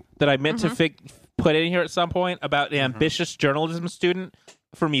story that I meant to put in here at some point about an ambitious journalism student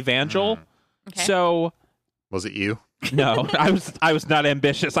from Evangel. Okay. So was it you? No, I was not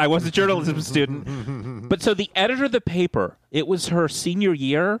ambitious. I was a journalism student. But so the editor of the paper, it was her senior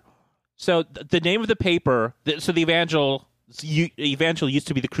year. So the name of the paper, so the Evangel used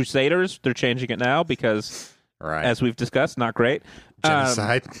to be the Crusaders. They're changing it now because, as we've discussed, not great.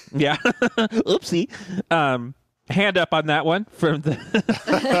 Genocide. Yeah. Oopsie. Hand up on that one.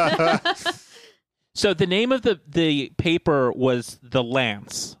 So the name of the paper was The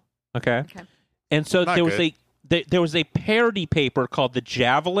Lance. Okay. And so not there good. was a parody paper called The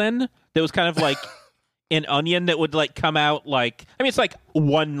Javelin that was kind of like an onion that would like come out like, I mean, it's like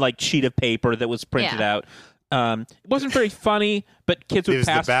one like sheet of paper that was printed out. It wasn't very funny, but kids would pass. It was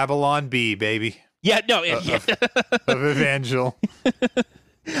the pass. Babylon Bee, baby. Yeah, no, of Evangel.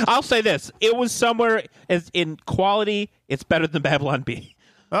 I'll say this: it was somewhere as in quality, it's better than Babylon Bee.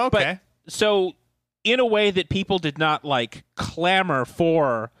 Okay. But, so in a way that people did not like clamor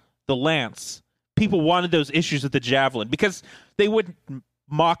for the Lance, people wanted those issues of the Javelin because they wouldn't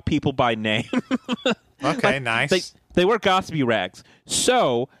mock people by name. Okay, nice. They were gossipy rags.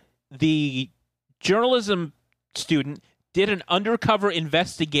 So the journalism student did an undercover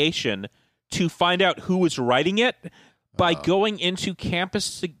investigation to find out who was writing it by going into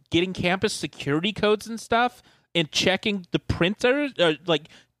campus, getting campus security codes and stuff, and checking the printers,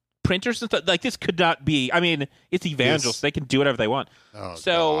 printers and stuff. Like, this could not be. I mean, it's Evangel, so they can do whatever they want. Oh,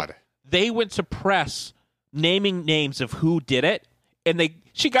 so God. They went to press naming names of who did it, and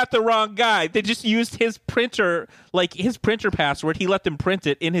she got the wrong guy. They just used his printer, like his printer password. He let them print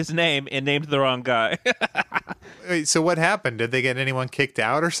it in his name and named the wrong guy. Wait, so what happened? Did they get anyone kicked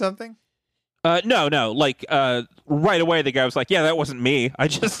out or something? No. Like, right away, the guy was like, "Yeah, that wasn't me. I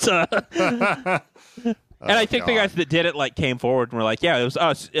just." And I think the guys that did it like came forward and were like, "Yeah, it was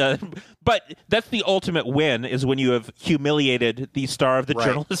us." But that's the ultimate win: is when you have humiliated the star of the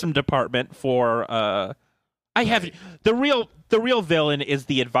journalism department for. I have the real villain is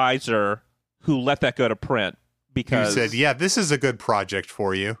the advisor who let that go to print because you said, "Yeah, this is a good project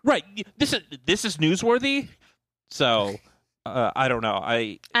for you." Right. This is newsworthy. So I don't know.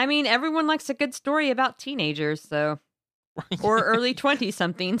 I mean, everyone likes a good story about teenagers, so or early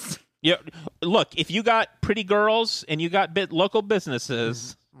 20-somethings. Yeah, look, if you got pretty girls and you got local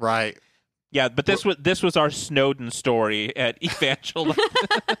businesses, right? Yeah, but this was our Snowden story at Evangel.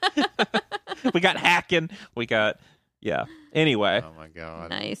 We got hacking. We got Anyway, oh my god,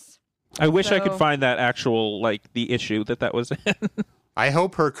 nice. I wish I could find that actual like the issue that was in. I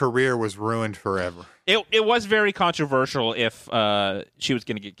hope her career was ruined forever. It was very controversial if she was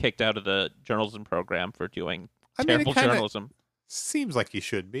going to get kicked out of the journalism program for doing terrible journalism. Seems like you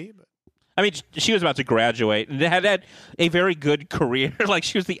should be, but. I mean, she was about to graduate and had a very good career. Like,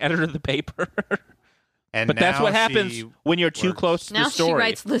 she was the editor of the paper. But that's what happens when you're too close to the story. Now she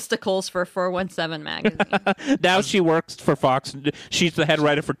writes listicles for 417 magazine. Now she works for Fox. She's the head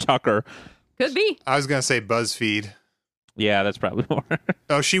writer for Tucker. Could be. I was going to say BuzzFeed. Yeah, that's probably more.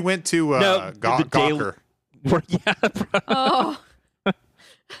 Oh, she went to Gawker. Yeah. Oh.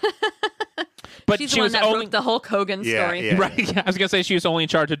 But she's she the one was that broke the Hulk Hogan story. Yeah. Right. Yeah, I was going to say she was only in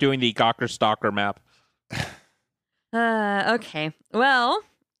charge of doing the Gawker Stalker map. Okay. Well,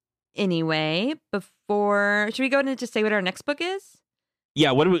 anyway, should we go in and just say what our next book is?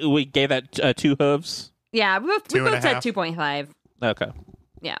 Yeah, what did we gave that 2 hooves? Yeah, we both said 2.5. Okay.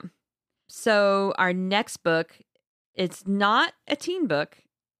 Yeah. So our next book, it's not a teen book.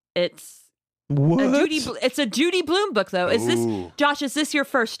 It's it's a Judy Blume book, though. Is this, Josh, is this your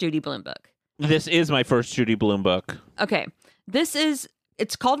first Judy Blume book? This is my first Judy Blume book. Okay.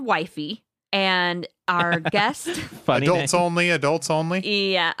 It's called Wifey, and our guest... Adults only?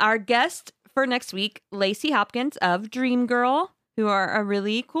 Yeah. Our guest for next week, Lacey Hopkins of Dreamgirl, who are a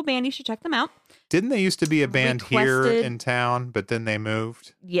really cool band. You should check them out. Didn't they used to be a band here in town, but then they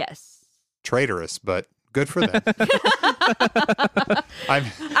moved? Yes. Traitorous, but good for them. I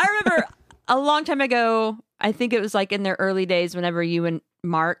remember a long time ago, I think it was like in their early days whenever you and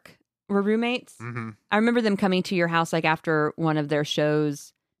Mark were roommates. Mm-hmm. I remember them coming to your house like after one of their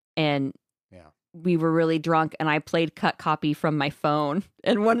shows, and we were really drunk, and I played Cut Copy from my phone.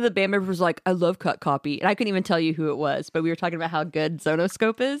 And one of the band members was like, "I love Cut Copy." And I couldn't even tell you who it was, but we were talking about how good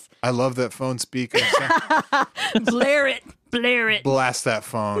Zonoscope is. I love that phone speaker. Blare it. Blast that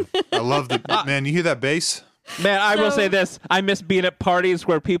phone. I love man, you hear that bass? Man, I will say this. I miss being at parties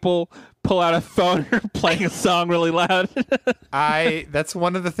where people pull out a phone and playing a song really loud. That's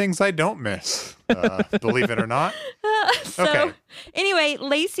one of the things I don't miss, believe it or not. Okay. Anyway,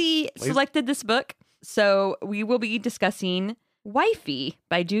 Lacey selected this book, so we will be discussing Wifey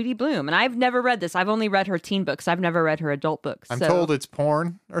by Judy Blume. And I've never read this. I've only read her teen books. I've never read her adult books. I'm told it's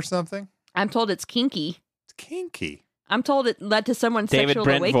porn or something. I'm told it's kinky. It's kinky. I'm told it led to someone's David sexual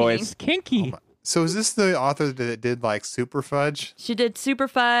Brent awakening. Voice. Kinky. So is this the author that did like Super Fudge? She did Super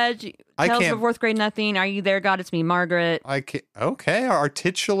Fudge, Tales of Fourth Grade Nothing, Are You There, God? It's Me, Margaret. Okay, our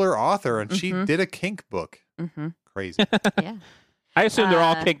titular author, and she did a kink book. Mm-hmm. Crazy. Yeah. I assume they're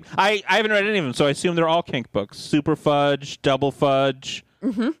all kink. I haven't read any of them, so I assume they're all kink books. Super Fudge, Double Fudge.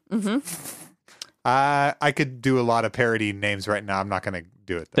 Mm-hmm. Mm-hmm. I could do a lot of parody names right now. I'm not going to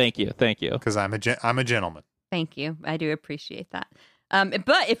do it, though. Thank you. Because I'm a gentleman. Thank you. I do appreciate that.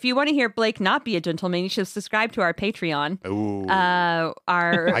 But if you want to hear Blake not be a gentleman, you should subscribe to our Patreon. Ooh. I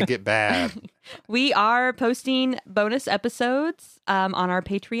get bad. We are posting bonus episodes on our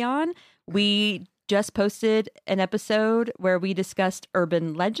Patreon. We just posted an episode where we discussed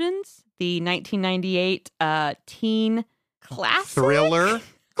Urban Legends, the 1998 teen classic. Thriller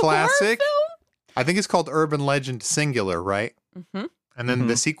classic. Film? I think it's called Urban Legend Singular, right? Mm-hmm. And then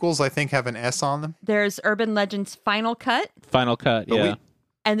the sequels, I think, have an S on them. There's Urban Legends Final Cut. Yeah.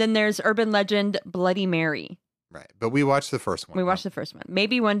 And then there's Urban Legend Bloody Mary. Right. But we watched the first one. We watched the first one.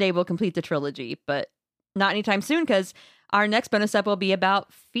 Maybe one day we'll complete the trilogy, but not anytime soon, because our next bonus up will be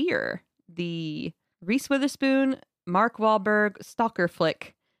about Fear, the Reese Witherspoon, Mark Wahlberg stalker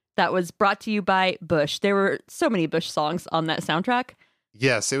flick that was brought to you by Bush. There were so many Bush songs on that soundtrack.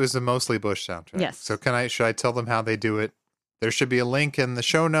 Yes, it was a mostly Bush soundtrack. Yes. So should I tell them how they do it? There should be a link in the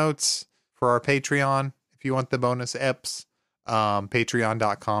show notes for our Patreon if you want the bonus eps.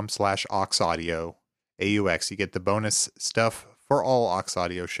 Patreon.com/AuxAudio. AUX. You get the bonus stuff for all Aux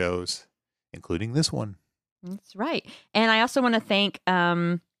Audio shows, including this one. That's right. And I also want to thank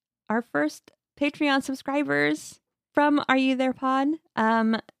our our first Patreon subscribers from Are You There Pod.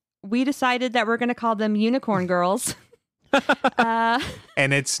 We decided that we're going to call them Unicorn Girls.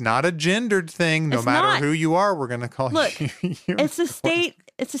 And it's not a gendered thing. No It's matter not. who you are, we're going to call Look, you. It's a state.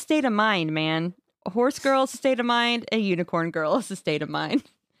 It's a state of mind, man. A horse girl is a state of mind. A unicorn girl is a state of mind.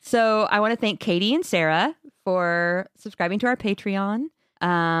 So I want to thank Katie and Sarah for subscribing to our Patreon.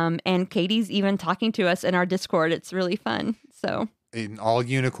 And Katie's even talking to us in our Discord. It's really fun. So And all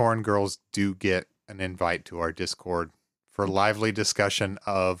unicorn girls do get an invite to our Discord for lively discussion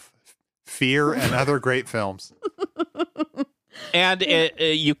of Fear and other great films. And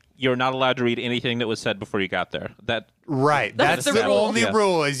you're not allowed to read anything that was said before you got there. Right. That's the the rule. only Yeah.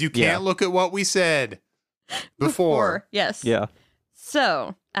 rule is you can't look at what we said before. Yes. Yeah.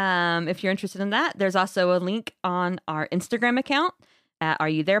 So, if you're interested in that, there's also a link on our Instagram account at Are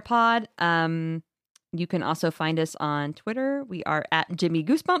You There Pod. You can also find us on Twitter. We are at Jimmy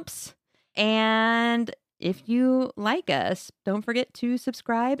Goosebumps. And if you like us, don't forget to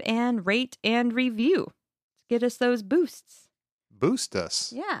subscribe and rate and review. Get us those boosts. Boost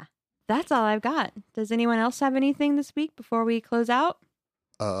us. Yeah. That's all I've got. Does anyone else have anything this week before we close out?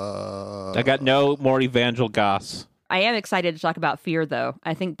 I got no more Evangel Goss. I am excited to talk about Fear, though.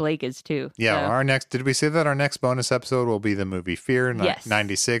 I think Blake is too. Yeah, So- our next, did we say that our next bonus episode will be the movie Fear, Yes.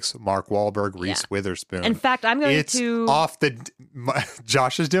 96, Mark Wahlberg, Reese Yeah. Witherspoon. In fact, I'm going It's to... off the,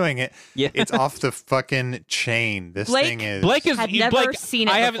 Josh is doing it. Yeah. It's off the fucking chain. This Blake- thing is. Blake is Had never Blake, seen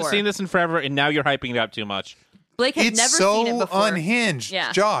it I haven't before. seen this in forever, and now you're hyping it up too much. Blake had It's never so seen it before. unhinged.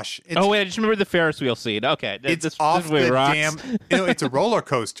 Yeah. Josh. It's, Oh wait, I just remember the Ferris wheel scene. Okay, it's this off movie the rocks. damn. It's a roller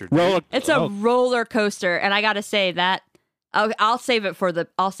coaster. dude. Roller. It's a oh, roller coaster, and I gotta say that I'll save it for the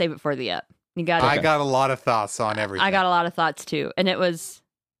up. You got I it. got a lot of thoughts on everything. I got a lot of thoughts too, and it was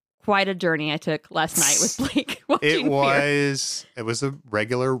quite a journey I took last night with Blake watching Fear. It was a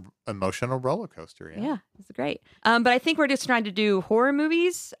regular emotional roller coaster. Yeah, it's great. But I think we're just trying to do horror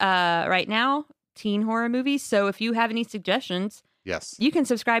movies right now, teen horror movies. So if you have any suggestions, Yes. you can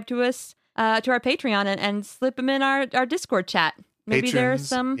subscribe to us to our Patreon and slip them in our Discord chat. Maybe there's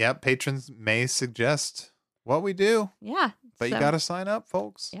some. Yeah, patrons may suggest what we do, Yeah. but you so- got to sign up,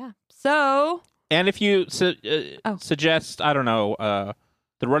 folks. Yeah. So And if you Oh. suggest, I don't know,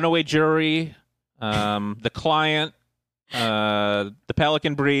 the Runaway Jury, the Client, the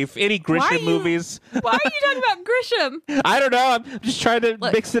Pelican Brief, any Why are Grisham you- movies. why are you talking about Grisham? I don't know. I'm just trying to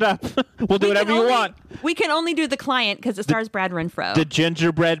Look, mix it up. We'll do We whatever can you only- want. We can only do The Client because it stars Brad Renfro. The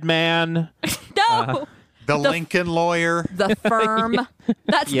Gingerbread Man. No, The Lincoln Lawyer. The Firm.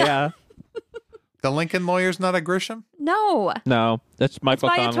 That's not, Yeah. The Lincoln Lawyer's not a Grisham? no. No, that's It's Michael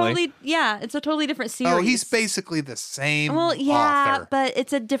by a Connelly. it's a totally different series. Oh, he's basically the same well, yeah, author. but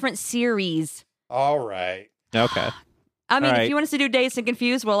it's a different series. All right. Okay. I mean, All if right. you want us to do Dazed and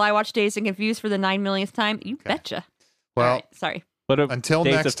Confused, well, I watched Dazed and Confused for the 9 millionth time. You betcha. Well, All right, sorry. What a until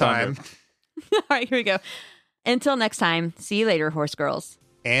Days next of Thunder. time, All right, here we go. Until next time, see you later, horse girls.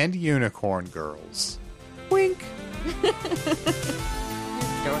 and Unicorn Girls. Wink.